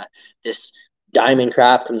 and this diamond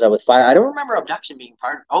craft comes out with fire. I don't remember abduction being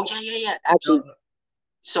part. Oh, yeah, yeah, yeah. No, Actually,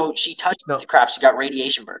 so she touched no, the craft. She got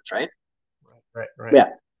radiation burns, right? right, right. Yeah.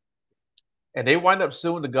 and they wind up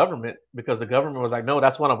suing the government because the government was like, no,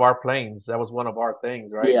 that's one of our planes. That was one of our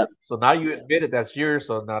things, right? Yeah. So now you admitted that's yours.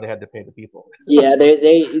 So now they had to pay the people. Yeah,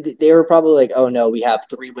 they were probably like, oh no, we have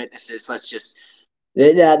three witnesses. Let's just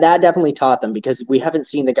that definitely taught them because we haven't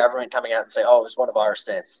seen the government coming out and say, oh, it was one of our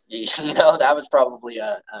sins. That was probably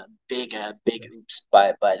a big oops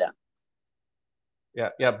by them. Yeah,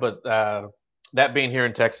 yeah, but that being here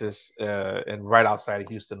in Texas and right outside of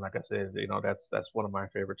Houston, like I said, that's one of my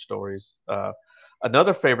favorite stories.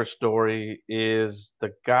 Another favorite story is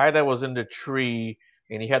the guy that was in the tree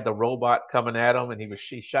and he had the robot coming at him, and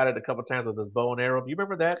he shot it a couple times with his bow and arrow. Do you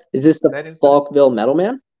remember Is this the that incident? Falkville Metal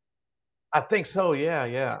Man? I think so. Yeah,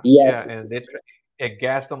 yeah, Yes. yeah. And it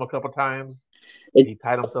gassed him a couple times, and It, he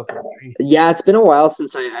tied himself to the tree. yeah, it's been a while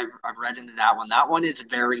since I've read into that one. That one is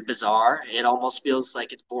very bizarre. It almost feels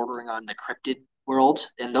like it's bordering on the cryptid world,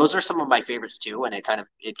 and those are some of my favorites too. And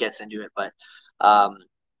it gets into it, but um,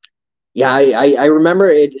 yeah, I remember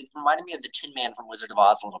it reminded me of the Tin Man from Wizard of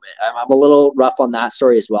Oz a little bit. I'm a little rough on that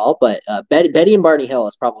story as well, but Betty and Barney Hill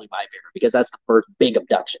is probably my favorite because that's the first big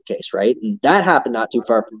abduction case, right? And that happened not too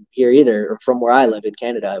far from here either, from where I live in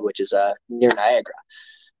Canada, which is near Niagara.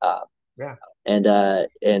 Uh, Yeah. and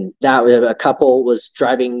that a couple was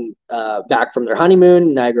driving back from their honeymoon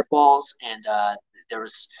in Niagara Falls, and there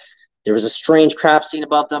was there was a strange craft seen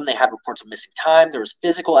above them. They had reports of missing time. There was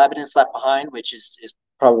physical evidence left behind, which is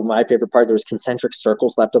probably my favorite part. There was concentric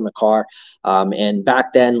circles left on the car, and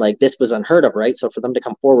back then, like this was unheard of, right? So for them to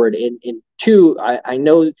come forward in two, I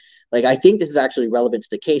know, like I think this is actually relevant to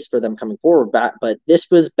the case for them coming forward back, but this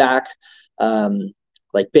was back.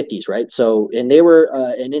 Like 50s, right? So, and they were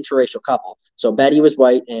an interracial couple. So Betty was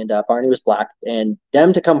white and Barney was black, and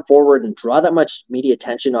them to come forward and draw that much media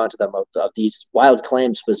attention onto them of these wild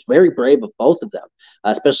claims was very brave of both of them,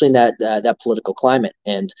 especially in that political climate.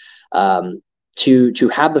 And to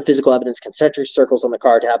have the physical evidence, concentric circles on the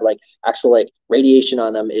car, to have like actual like radiation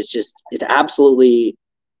on them is just it's absolutely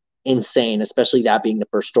insane, especially that being the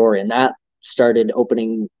first story. And that started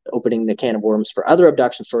opening the can of worms for other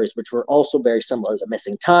abduction stories, which were also very similar. The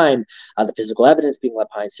missing time, the physical evidence being left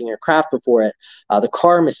behind, seeing a craft before it, the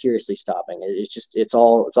car mysteriously stopping. It's just it's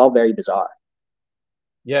all very bizarre.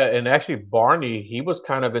 Yeah, and actually Barney, he was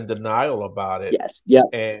kind of in denial about it, Yes. Yep.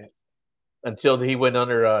 and until he went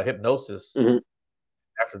under hypnosis. Mm-hmm.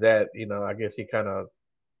 After that, I guess he kind of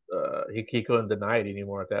he couldn't deny it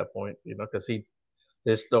anymore at that point, because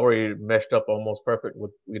his story meshed up almost perfect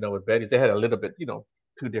with with Betty's. They had a little bit,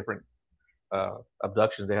 two different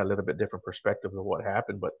abductions. They had a little bit different perspectives of what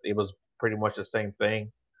happened, but it was pretty much the same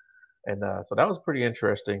thing. And so that was pretty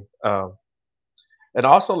interesting. And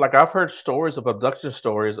also, like I've heard stories of abduction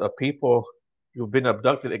stories of people who've been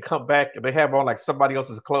abducted and come back and they have on like somebody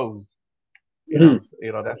else's clothes. Mm-hmm.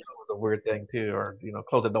 That's always a weird thing too, or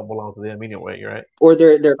clothes that don't belong to them anyway, right? Or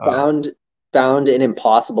they're Uh, found in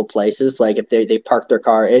impossible places, like if they park their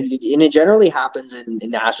car, and it generally happens in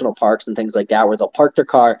national parks and things like that, where they'll park their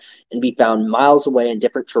car and be found miles away in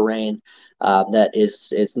different terrain that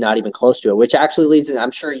is not even close to it, which actually leads in,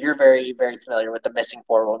 I'm sure you're very very familiar with the missing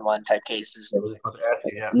 411 type cases. I was just about to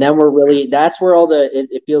ask you, yeah. And then we're really that's where all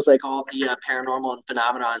it feels like all the paranormal and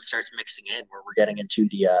phenomenon starts mixing in, where we're getting into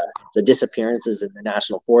the disappearances in the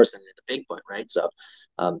national forest and the Bigfoot, right? So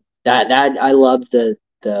that I love the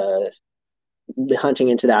hunting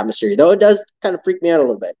into the atmosphere, though it does kind of freak me out a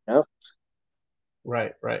little bit, you know?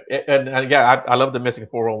 Right, right. And yeah, I love the missing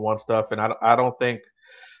 401 stuff, and I don't think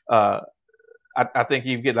uh, I think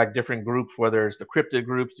you get like different groups, whether it's the cryptid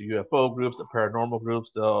groups, the UFO groups, the paranormal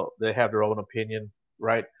groups. They have their own opinion,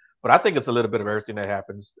 right? But I think it's a little bit of everything that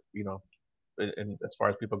happens, in as far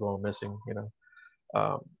as people going missing.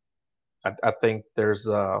 I think there's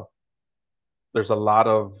a lot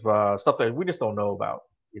of stuff that we just don't know about,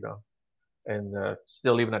 you know. And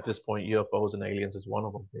still, even at this point, UFOs and aliens is one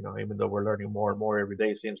of them. Even though we're learning more and more every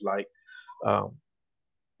day, it seems like. Um,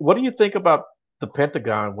 what do you think about the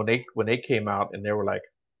Pentagon when they came out and they were like,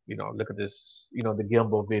 look at this, the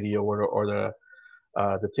gimbal video or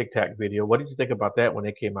the Tic Tac video? What did you think about that when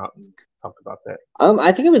they came out and talked about that?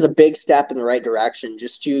 I think it was a big step in the right direction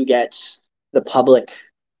just to get the public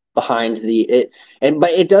behind the it, and but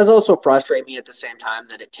it does also frustrate me at the same time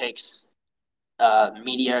that it takes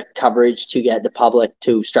media coverage to get the public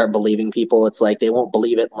to start believing people. It's like they won't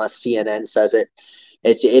believe it unless CNN says it.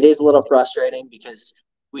 It is a little Mhm. frustrating because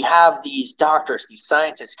we have these doctors, these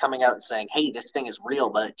scientists coming out and saying, "Hey, this thing is real,"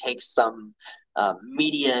 but it takes some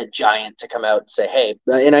media giant to come out and say, "Hey."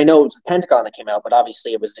 And I know it was the Pentagon that came out, but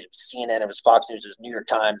obviously it was CNN, it was Fox News, it was New York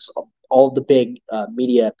Times, all the big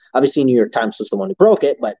media. Obviously, New York Times was the one who broke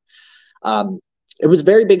it, but um, it was a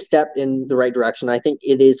very big step in the right direction. I think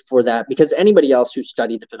it is for that because anybody else who's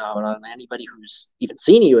studied the phenomenon, anybody who's even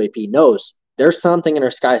seen a UAP knows there's something in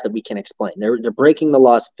our skies that we can explain. They're breaking the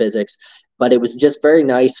laws of physics, but it was just very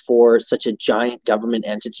nice for such a giant government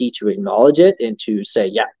entity to acknowledge it and to say,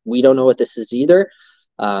 yeah, we don't know what this is either.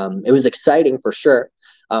 It was exciting for sure.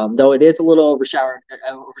 Though it is a little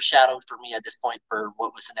overshadowed for me at this point for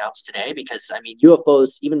what was announced today, because I mean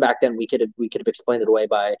UFOs even back then we could have explained it away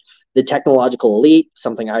by the technological elite,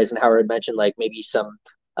 something Eisenhower had mentioned, like maybe some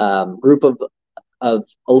group of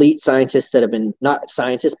elite scientists that have been not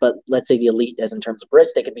scientists, but let's say the elite as in terms of rich,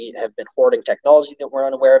 they could be have been hoarding technology that we're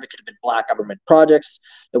unaware of. It could have been black government projects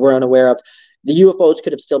that we're unaware of. The UFOs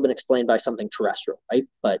could have still been explained by something terrestrial, right?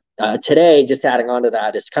 But today, just adding on to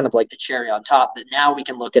that is kind of like the cherry on top that now we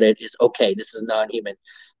can look at it is okay, this is non-human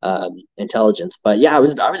intelligence. But yeah, I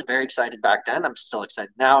was very excited back then. I'm still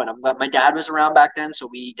excited now, and my dad was around back then, so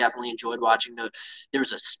we definitely enjoyed watching there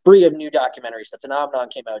was a spree of new documentaries. The Phenomenon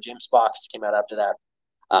came out. James Fox came out after that.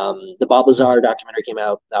 The Bob Lazar documentary came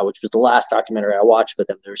out, which was the last documentary I watched with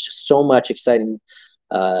him. There was just so much exciting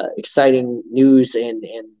news and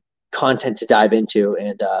content to dive into.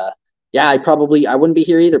 And yeah, I wouldn't be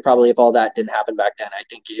here either probably if all that didn't happen back then. I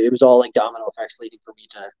think it was all like domino effects leading for me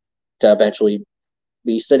to eventually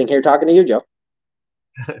be sitting here talking to you, Joe.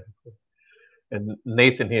 And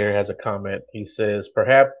Nathan here has a comment. He says,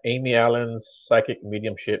 perhaps Amy Allen's psychic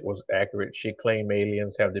mediumship was accurate. She claimed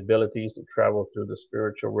aliens have the abilities to travel through the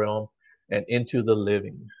spiritual realm and into the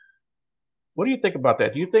living. What do you think about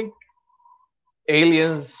that? Do you think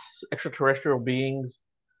aliens, extraterrestrial beings,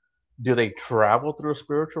 do they travel through a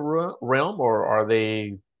spiritual realm, or are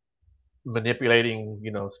they manipulating,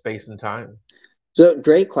 space and time? So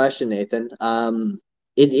great question, Nathan.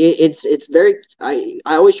 It's very I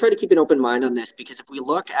always try to keep an open mind on this because if we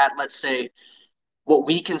look at, let's say, what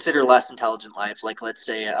we consider less intelligent life, like let's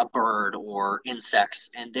say a bird or insects,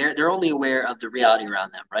 and they're only aware of the reality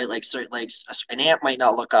around them, right? Like an ant might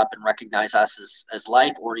not look up and recognize us as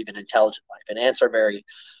life or even intelligent life. And ants are very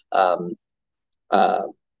um, uh,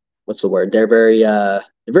 what's the word? They're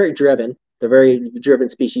very driven. They're very driven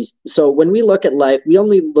species. So when we look at life, we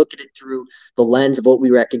only look at it through the lens of what we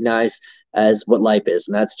recognize as what life is,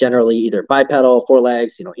 and that's generally either bipedal, four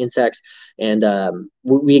legs, insects, and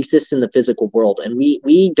we exist in the physical world, and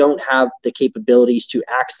we don't have the capabilities to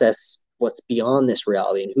access what's beyond this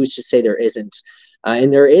reality. And who's to say there isn't?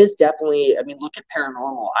 And there is definitely. I mean, look at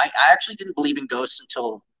paranormal. I actually didn't believe in ghosts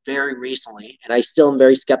until very recently, and I still am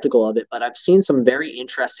very skeptical of it. But I've seen some very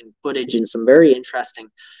interesting footage and some very interesting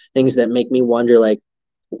things that make me wonder, like,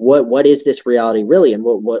 what is this reality really, and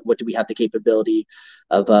what do we have the capability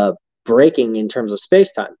of breaking in terms of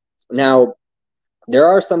space time? Now, there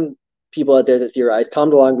are some people out there that theorize, Tom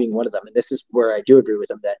DeLonge being one of them, and this is where I do agree with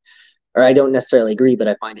them that, or I don't necessarily agree, but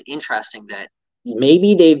I find it interesting that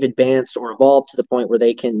maybe they've advanced or evolved to the point where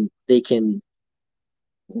they can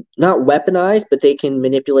not weaponize, but they can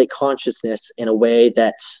manipulate consciousness in a way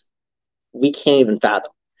that we can't even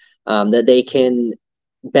fathom. That they can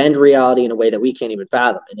bend reality in a way that we can't even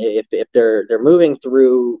fathom. And if they're moving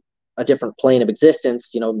through a different plane of existence,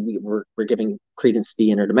 we're giving credence to the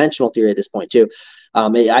interdimensional theory at this point too.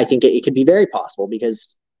 I think it could be very possible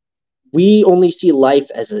because we only see life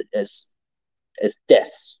as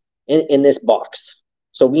this in this box.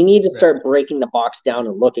 So we need to start breaking the box down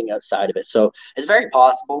and looking outside of it. So it's very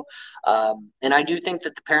possible, and I do think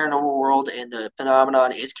that the paranormal world and the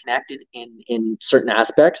phenomenon is connected in certain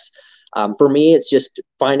aspects. For me, it's just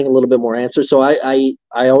finding a little bit more answers. So I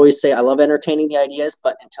always say I love entertaining the ideas,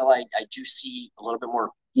 but until I do see a little bit more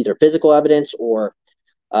either physical evidence or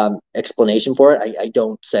explanation for it, I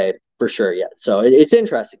don't say for sure yet. So it's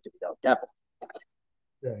interesting to me though, definitely.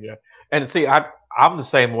 Yeah, yeah. And see, I'm the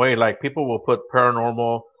same way. Like people will put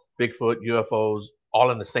paranormal, Bigfoot, UFOs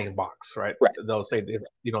all in the same box, right? Right. They'll say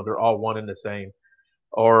they're all one and the same,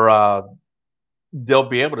 or they'll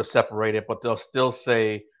be able to separate it, but they'll still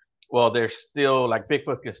say, well, there's still like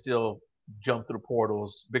Bigfoot can still jump through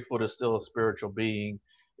portals. Bigfoot is still a spiritual being.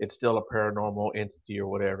 It's still a paranormal entity or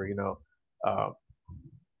whatever. Uh,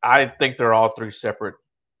 I think they're all three separate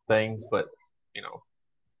things, but you know,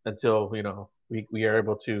 until we are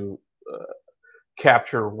able to uh,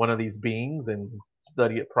 capture one of these beings and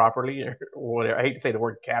study it properly or whatever. I hate to say the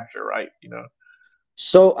word capture, right?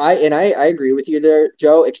 So I agree with you there,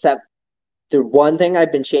 Joe, except the one thing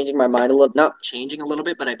I've been changing my mind a little, not changing a little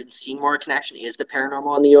bit, but I've been seeing more connection is the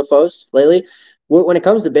paranormal and the UFOs lately. When it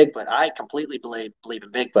comes to Bigfoot, I completely believe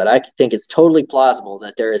in Bigfoot. I think it's totally plausible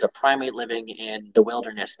that there is a primate living in the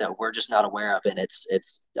wilderness that we're just not aware of, and it's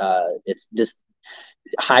just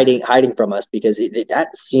hiding from us, because that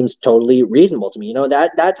seems totally reasonable to me.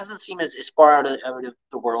 That doesn't seem as far out of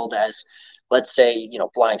the world as, let's say,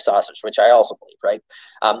 flying saucers, which I also believe, right?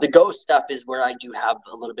 The ghost stuff is where I do have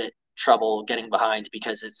a little bit trouble getting behind,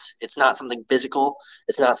 because it's not something physical.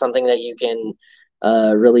 It's not something that you can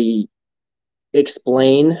really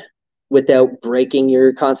explain without breaking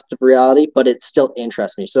your concept of reality, but it still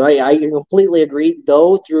interests me. So I completely agree.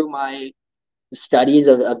 Though through my studies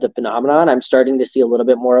of the phenomenon, I'm starting to see a little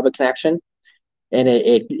bit more of a connection, and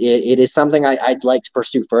it is something I'd like to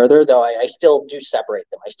pursue further. Though I still do separate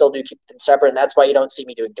them. I still do keep them separate, and that's why you don't see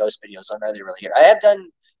me doing ghost videos on Are They Really Here. I have done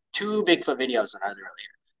 2 Bigfoot videos on Are They Really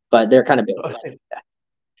Here, but they're kind of big.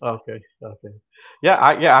 Okay, okay.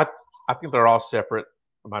 I think they're all separate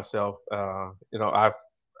myself.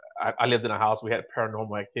 I lived in a house. We had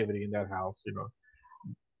paranormal activity in that house.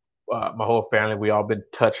 My whole family, we all been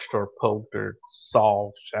touched or poked or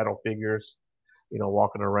saw shadow figures,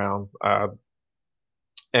 walking around.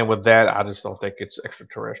 And with that, I just don't think it's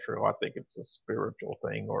extraterrestrial. I think it's a spiritual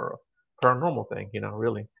thing or a paranormal thing.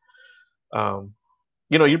 Really. Um,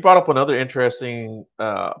 you brought up another interesting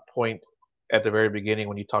point at the very beginning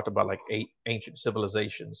when you talked about like ancient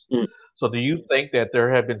civilizations. Mm. So, do you think that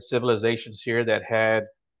there have been civilizations here that had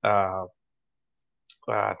uh,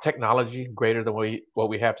 technology greater than what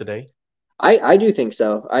we have today? I do think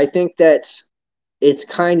so. I think that it's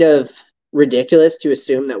kind of ridiculous to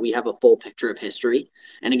assume that we have a full picture of history.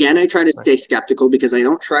 And again, I try to Right. stay skeptical, because I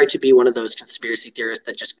don't try to be one of those conspiracy theorists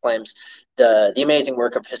that just claims the amazing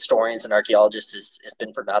work of historians and archaeologists has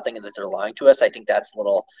been for nothing, and that they're lying to us. I think that's a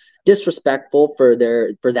little disrespectful for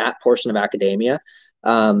that portion of academia.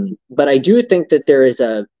 But I do think that there is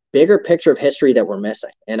a bigger picture of history that we're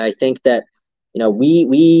missing. And I think that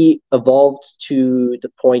we evolved to the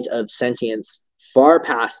point of sentience far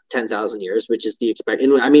past 10,000 years, which is the expect.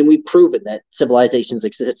 And I mean, we've proven that civilizations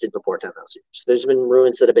existed before 10,000 years. There's been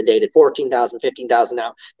ruins that have been dated 14,000, 15,000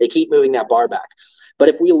 now. They keep moving that bar back. But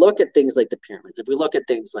if we look at things like the pyramids, if we look at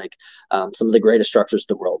things like some of the greatest structures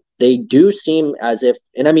in the world, they do seem as if.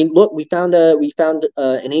 And I mean, look, we found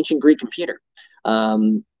an ancient Greek computer.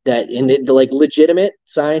 That in the like legitimate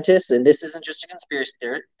scientists, and this isn't just a conspiracy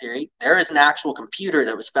theory, there is an actual computer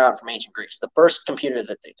that was found from ancient Greece, the first computer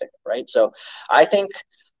that they think of, right? So I think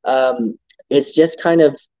it's just kind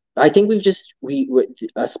of, I think we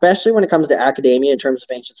especially when it comes to academia in terms of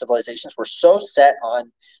ancient civilizations, we're so set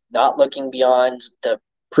on not looking beyond the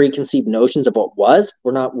preconceived notions of what was.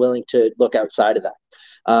 We're not willing to look outside of that.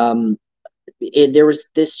 Um, there was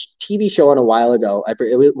this TV show on a while ago.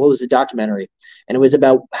 What was a documentary, and it was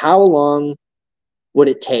about how long would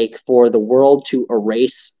it take for the world to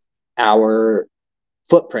erase our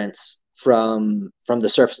footprints from the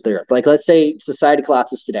surface of the earth. Like, let's say society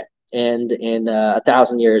collapses today, and in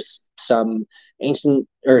 1,000 years, some ancient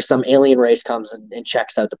or some alien race comes and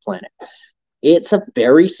checks out the planet. It's a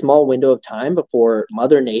very small window of time before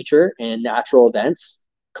Mother Nature and natural events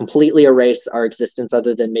completely erase our existence,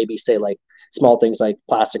 other than maybe say like small things like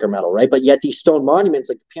plastic or metal, right? But yet these stone monuments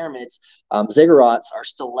like the pyramids, ziggurats, are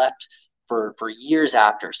still left for years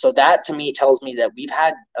after. So that to me tells me that we've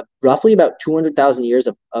had roughly about 200,000 years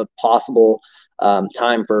of possible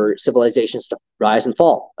time for civilizations to rise and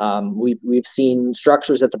fall. We've seen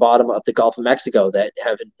structures at the bottom of the Gulf of Mexico that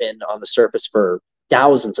haven't been on the surface for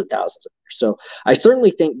thousands and thousands of years. So I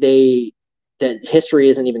certainly think that history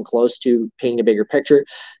isn't even close to painting a bigger picture.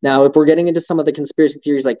 Now, if we're getting into some of the conspiracy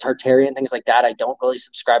theories like Tartarian, things like that, I don't really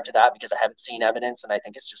subscribe to that, because I haven't seen evidence, and I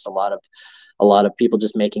think it's just a lot of people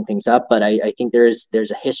just making things up. But I think there's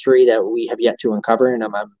a history that we have yet to uncover, and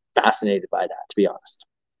I'm fascinated by that, to be honest.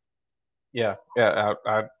 Yeah, yeah.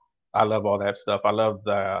 I love all that stuff. I love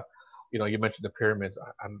you mentioned the pyramids.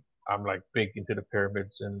 I'm like big into the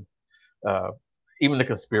pyramids and uh, even the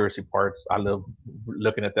conspiracy parts. I love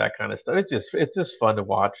looking at that kind of stuff. It's just fun to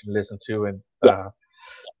watch and listen to, and Yeah.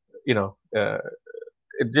 you know, uh,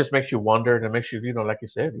 it just makes you wonder, and it makes you, like you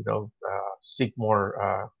said, seek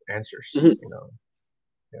more answers. Mhm.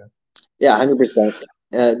 Yeah, Yeah, 100%.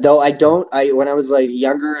 Though I yeah, don't, I when I was like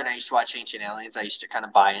younger and I used to watch Ancient Aliens, I used to kind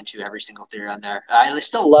of buy into every single theory on there. I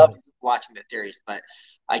still love mhm. watching the theories, but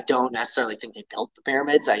I don't necessarily think they built the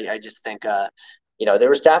pyramids. I just think, there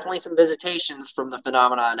was definitely some visitations from the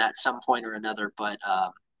phenomenon at some point or another, but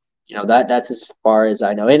that's as far as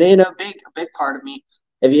I know. And a big part of me,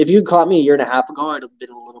 if you caught me a year and a half ago, I'd have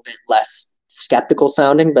been a little bit less skeptical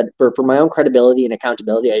sounding. But for my own credibility and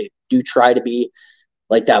accountability, I do try to be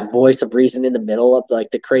like that voice of reason in the middle of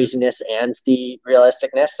like the craziness and the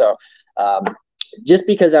realisticness. So um, just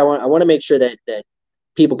because I want to make sure that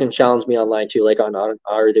people can challenge me online too, like on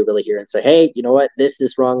Are They Really Here, and say, hey, you know what, this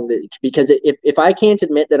is wrong. Because if I can't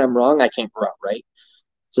admit that I'm wrong, I can't grow, right?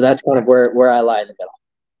 So that's kind of Right. where I lie in the middle.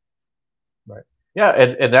 Right. Yeah,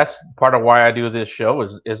 and that's part of why I do this show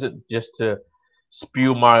is it just to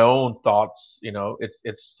spew my own thoughts.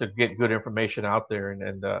 It's to get good information out there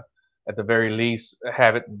and at the very least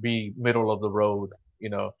have it be middle of the road. You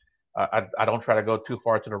know, I don't try to go too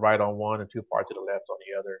far to the right on one and too far to the left on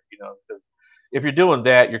the other. Because if you're doing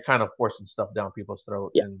that, you're kind of forcing stuff down people's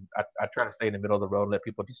throat. Yeah. And I try to stay in the middle of the road and let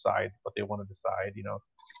people decide what they want to decide.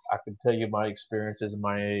 I can tell you my experiences,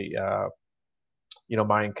 my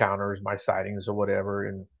encounters, my sightings, or whatever,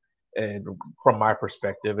 and from my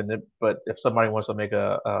perspective. But if somebody wants to make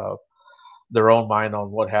a their own mind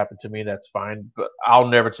on what happened to me, that's fine. But I'll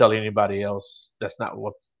never tell anybody else that's not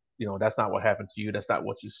what happened to you. That's not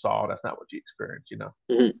what you saw. That's not what you experienced.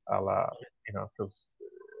 Hmm. I'll because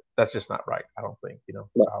that's just not right. I don't think.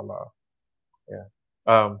 I'll yeah.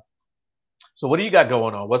 So what do you got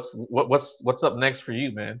going on? What's up next for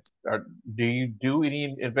you, man? Do you do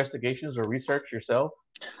any investigations or research yourself?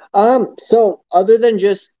 So other than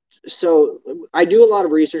just so I do a lot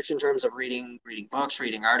of research in terms of reading books,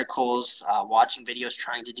 reading articles, watching videos,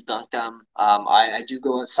 trying to debunk them. I do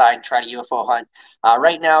go outside and try to UFO hunt.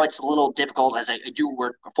 Right now it's a little difficult as I do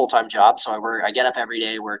work a full-time job, so I get up every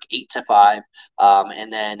day, work 8 to 5,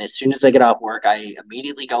 and then as soon as I get off work, I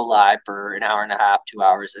immediately go live for an hour and a half, 2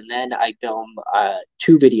 hours, and then I film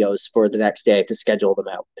 2 videos for the next day to schedule them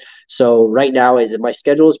out. So right now is my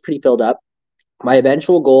schedule is pretty filled up. My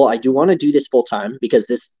eventual goal, I do want to do this full time because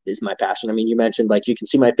this is my passion. I mean, you mentioned like you can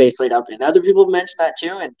see my face light up, and other people have mentioned that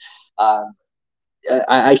too. And um,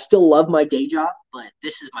 I still love my day job, but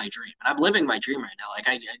this is my dream, and I'm living my dream right now. Like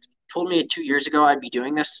I told me 2 years ago I'd be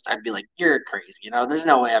doing this, I'd be like, "You're crazy," There's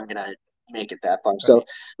no way I'm gonna make it that far. Right. So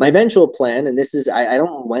my eventual plan, and this is I don't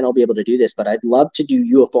know when I'll be able to do this, but I'd love to do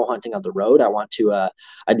UFO hunting on the road.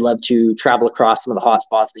 I'd love to travel across some of the hot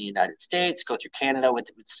spots in the United States, go through Canada with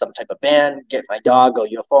some type of band, get my dog, go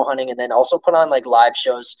UFO hunting, and then also put on like live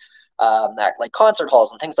shows, that like concert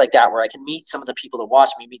halls and things like that, where I can meet some of the people that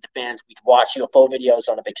watch me, meet the fans. We can watch UFO videos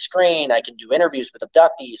on a big screen. I can do interviews with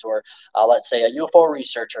abductees or let's say a UFO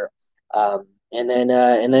researcher, and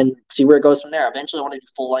then see where it goes from there. Eventually, I want to do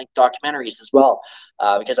full length documentaries as well,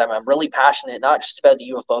 because I'm really passionate not just about the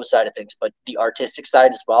UFO side of things, but the artistic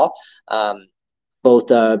side as well.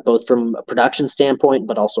 Both from a production standpoint,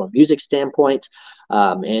 but also a music standpoint,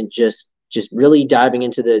 and just really diving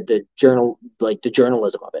into the journal, like the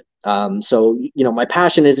journalism of it. So my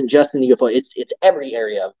passion isn't just in the UFO; it's every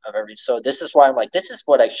area of every. So this is why I'm like, this is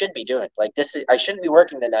what I should be doing. Like I shouldn't be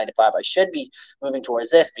working the 9 to 5. I should be moving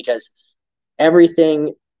towards this because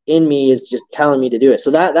everything in me is just telling me to do it.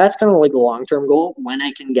 So that's kind of like the long term goal. When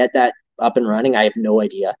I can get that up and running, I have no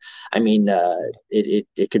idea. I mean,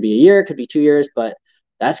 it could be a year, it could be 2 years, but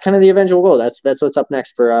that's kind of the eventual goal. That's what's up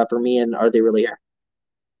next for me. And Are They Really Here?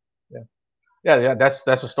 Yeah. Yeah. That's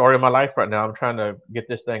the story of my life right now. I'm trying to get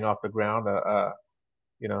this thing off the ground.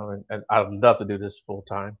 And I'd love to do this full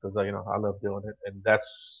time because I love doing it, and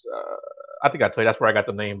I think I told you that's where I got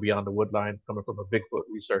the name Beyond the Woodline, coming from a Bigfoot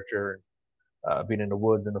researcher and being in the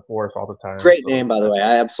woods and the forest all the time. Great name, So by the that's way.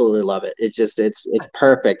 I absolutely love it. It's just it's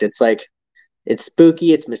perfect. It's like it's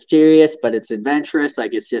spooky, it's mysterious, but it's adventurous.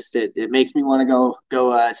 Like it's just it makes me want to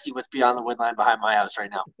go see what's beyond the wood line behind my house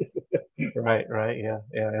right now. right, right, yeah,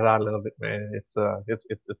 yeah, and I love it, man. It's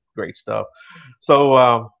great stuff.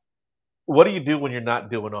 So, what do you do when you're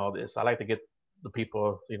not doing all this? I like to get the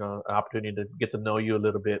people, an opportunity to get to know you a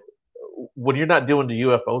little bit. When you're not doing the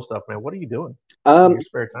UFO stuff, man, what are you doing in Um, your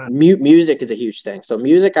spare time? music is a huge thing. So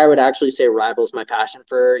music, I would actually say rivals my passion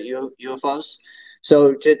for UFOs.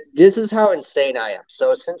 So this is how insane I am.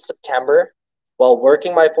 So since September, while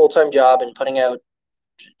working my full-time job and putting out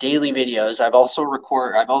daily videos, I've also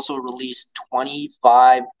released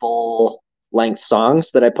 25 full length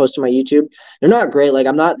songs that I post to my YouTube. They're not great. Like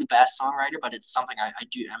I'm not the best songwriter, but it's something I'm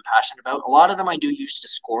passionate about. A lot of them I do use to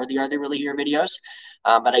score the Are They Really Here videos.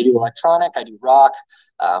 But I do electronic, I do rock,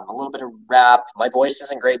 a little bit of rap. My voice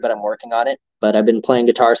isn't great, but I'm working on it. But I've been playing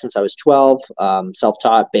guitar since I was 12,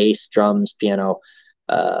 self-taught, bass, drums, piano,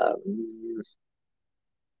 uh,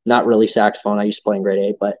 not really saxophone. I used to play in grade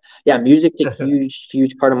 8, but yeah, music's a huge,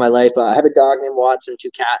 huge part of my life. I have a dog named Watson, 2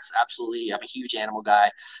 cats. Absolutely, I'm a huge animal guy.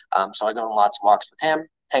 So I go on lots of walks with him,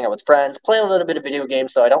 hang out with friends, play a little bit of video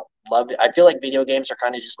games. Though I don't love it. I feel like video games are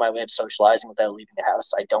kind of just my way of socializing without leaving the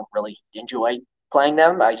house. I don't really enjoy playing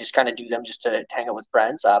them. I just kind of do them just to hang out with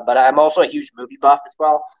friends. But I'm also a huge movie buff as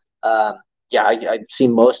well. Yeah, I've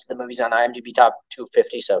seen most of the movies on IMDb top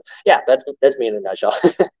 250. So yeah, that's me in a nutshell.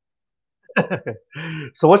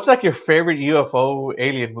 So what's like your favorite UFO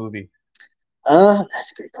alien movie?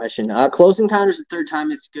 That's a great question. Close Encounters of the Third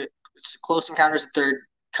Time is good. Close Encounters of the Third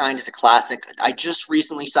Kind is a classic. I just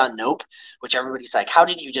recently saw Nope, which everybody's like, "How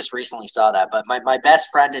did you just recently saw that?" But my best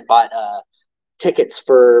friend had bought tickets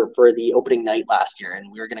for the opening night last year, and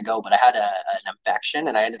we were gonna go, but I had an infection,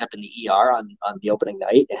 and I ended up in the ER on the opening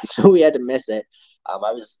night, and so we had to miss it. I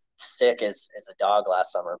was sick as a dog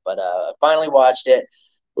last summer, but I finally watched it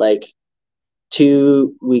like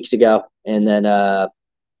 2 weeks ago, and then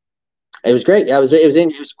it was great. Yeah, it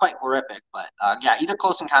was quite horrific, but yeah, either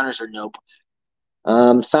Close Encounters or Nope.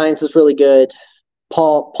 Science is really good.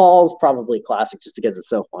 Paul's probably classic just because it's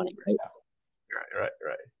so funny, right? Right, right,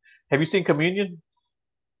 right. Have you seen Communion?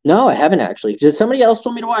 No, I haven't actually. Just somebody else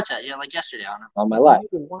told me to watch that. Yeah, like yesterday on my Oh, you live.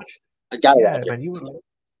 need to watch. I gotta watch Yeah, it. man, you would.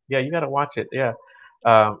 Yeah, you gotta watch it. Yeah.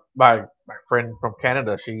 My friend from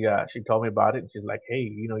Canada, she told me about it, and she's like, "Hey,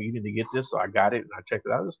 you need to get this." So I got it, and I checked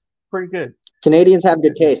it out. It was pretty good. Canadians have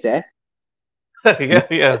good Good, yeah. taste, eh? Yeah,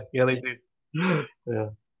 yeah, yeah, they do. Yeah.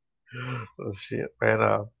 Oh shit,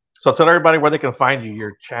 man. So tell everybody where they can find you,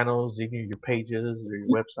 your channels, your pages, or your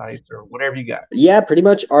websites, or whatever you got. Yeah, pretty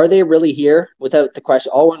much. Are they really here? Without the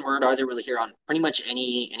question, all one word. Are they really here on pretty much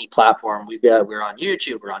any platform? We're on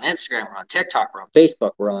YouTube, we're on Instagram, we're on TikTok, we're on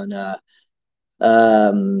Facebook, we're on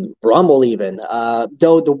Rumble even.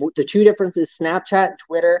 Though the two differences, Snapchat,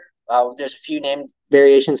 Twitter. There's a few name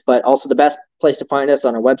variations, but also the best place to find us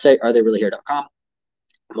on our website, arethereallyhere.com.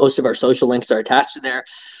 Most of our social links are attached to there.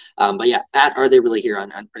 But yeah, at Are They Really Here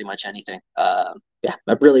on pretty much anything. Yeah,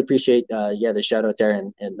 I really appreciate the shout out there,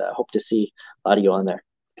 and hope to see a lot of you on there.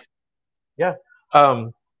 Yeah.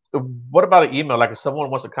 Um, what about an email? Like if someone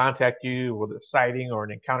wants to contact you with a sighting or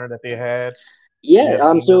an encounter that they had, do Yeah, you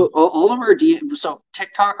have an so email? all of our so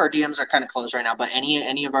TikTok, our DMs are kind of closed right now, but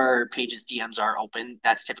any of our pages DMs are open.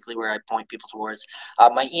 That's typically where I point people towards.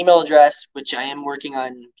 My email address, which I am working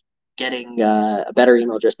on getting a better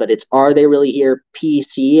email address, but it's Are They Really Here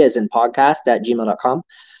PC as in podcast at gmail.com.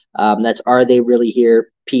 That's Are They Really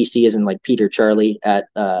Here PC as in like Peter Charlie at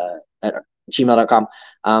gmail.com.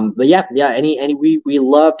 But yeah, any we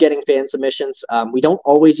love getting fan submissions. We don't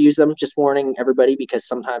always use them, just warning everybody, because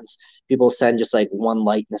sometimes people send just like one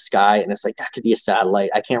light in the sky, and it's like that could be a satellite.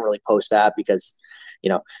 I can't really post that because, you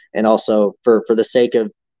know, and also for the sake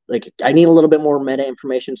of like I need a little bit more meta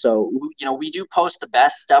information. So we do post the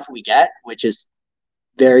best stuff we get, which is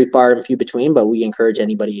very far and few between, but we encourage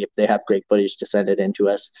anybody if they have great footage to send it in to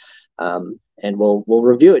us. And we'll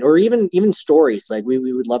review it, or even stories. Like we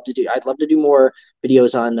would love to do. I'd love to do more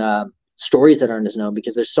videos on stories that aren't as known,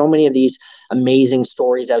 because there's so many of these amazing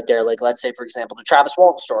stories out there. Like let's say, for example, the Travis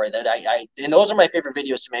Walton story that I and those are my favorite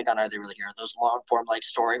videos to make on Are They Really Here? Those long form like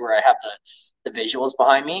story where I have the visuals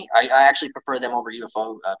behind me. I actually prefer them over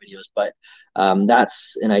UFO videos, but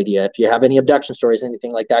that's an idea. If you have any abduction stories,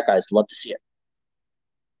 anything like that, guys, love to see it.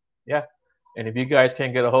 Yeah. And if you guys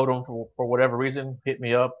can't get a hold of them for whatever reason, hit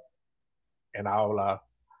me up, and I'll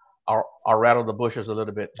rattle the bushes a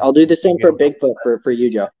little bit I'll do the and same get for them talking. Bigfoot for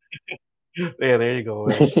you, Joe. Yeah, there you go,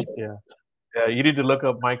 man. Yeah, yeah. You need to look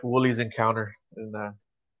up Mike Woolley's encounter and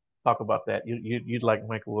talk about that. You'd like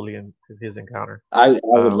Mike Woolley and his encounter. I would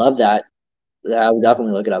Um, love that. I would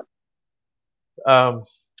definitely look it up. um,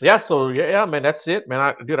 yeah. So yeah, man. That's it,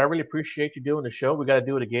 man. Dude, I really appreciate you doing the show. We got to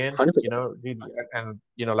do it again. 100%. Dude, and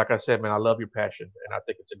like I said, man, I love your passion, and I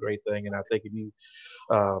think it's a great thing. And I think if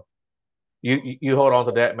uh, you hold on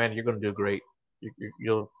to that, man, you're gonna do great.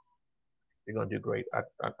 You'll you're gonna do great.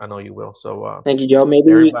 I know you will. So Thank you, Joe.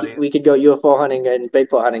 Maybe everybody, we could go UFO hunting and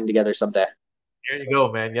Bigfoot hunting together someday. there you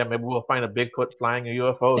go, man. Yeah, maybe we'll find a Bigfoot flying a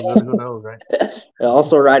UFO. Who knows, right?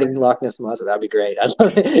 Also riding Loch Ness Monster. That'd be great. I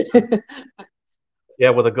love it. Yeah,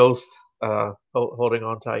 with a ghost holding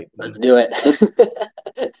on tight. Let's do it.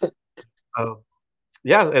 Um,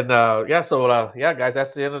 yeah, and yeah, so yeah, guys,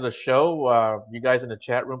 that's the end of the show. You guys in the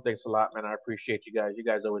chat room, thanks a lot, man. I appreciate you guys. You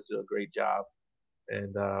guys always do a great job,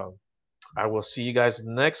 and I will see you guys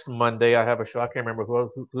next Monday. I have a show. I can't remember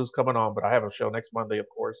who's coming on, but I have a show next Monday, of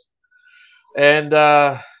course. And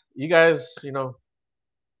you guys,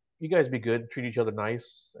 you guys be good, treat each other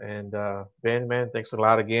nice. And Ben, man, thanks a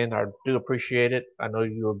lot again. I do appreciate it. I know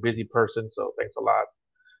you're a busy person, so thanks a lot.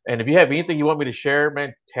 And if you have anything you want me to share,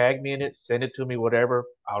 man, tag me in it, send it to me, whatever.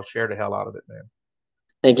 I'll share the hell out of it, man.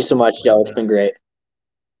 Thank you so much, Joe. It's been great.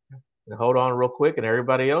 And hold on real quick, and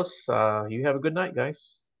everybody else, you have a good night,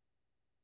 guys.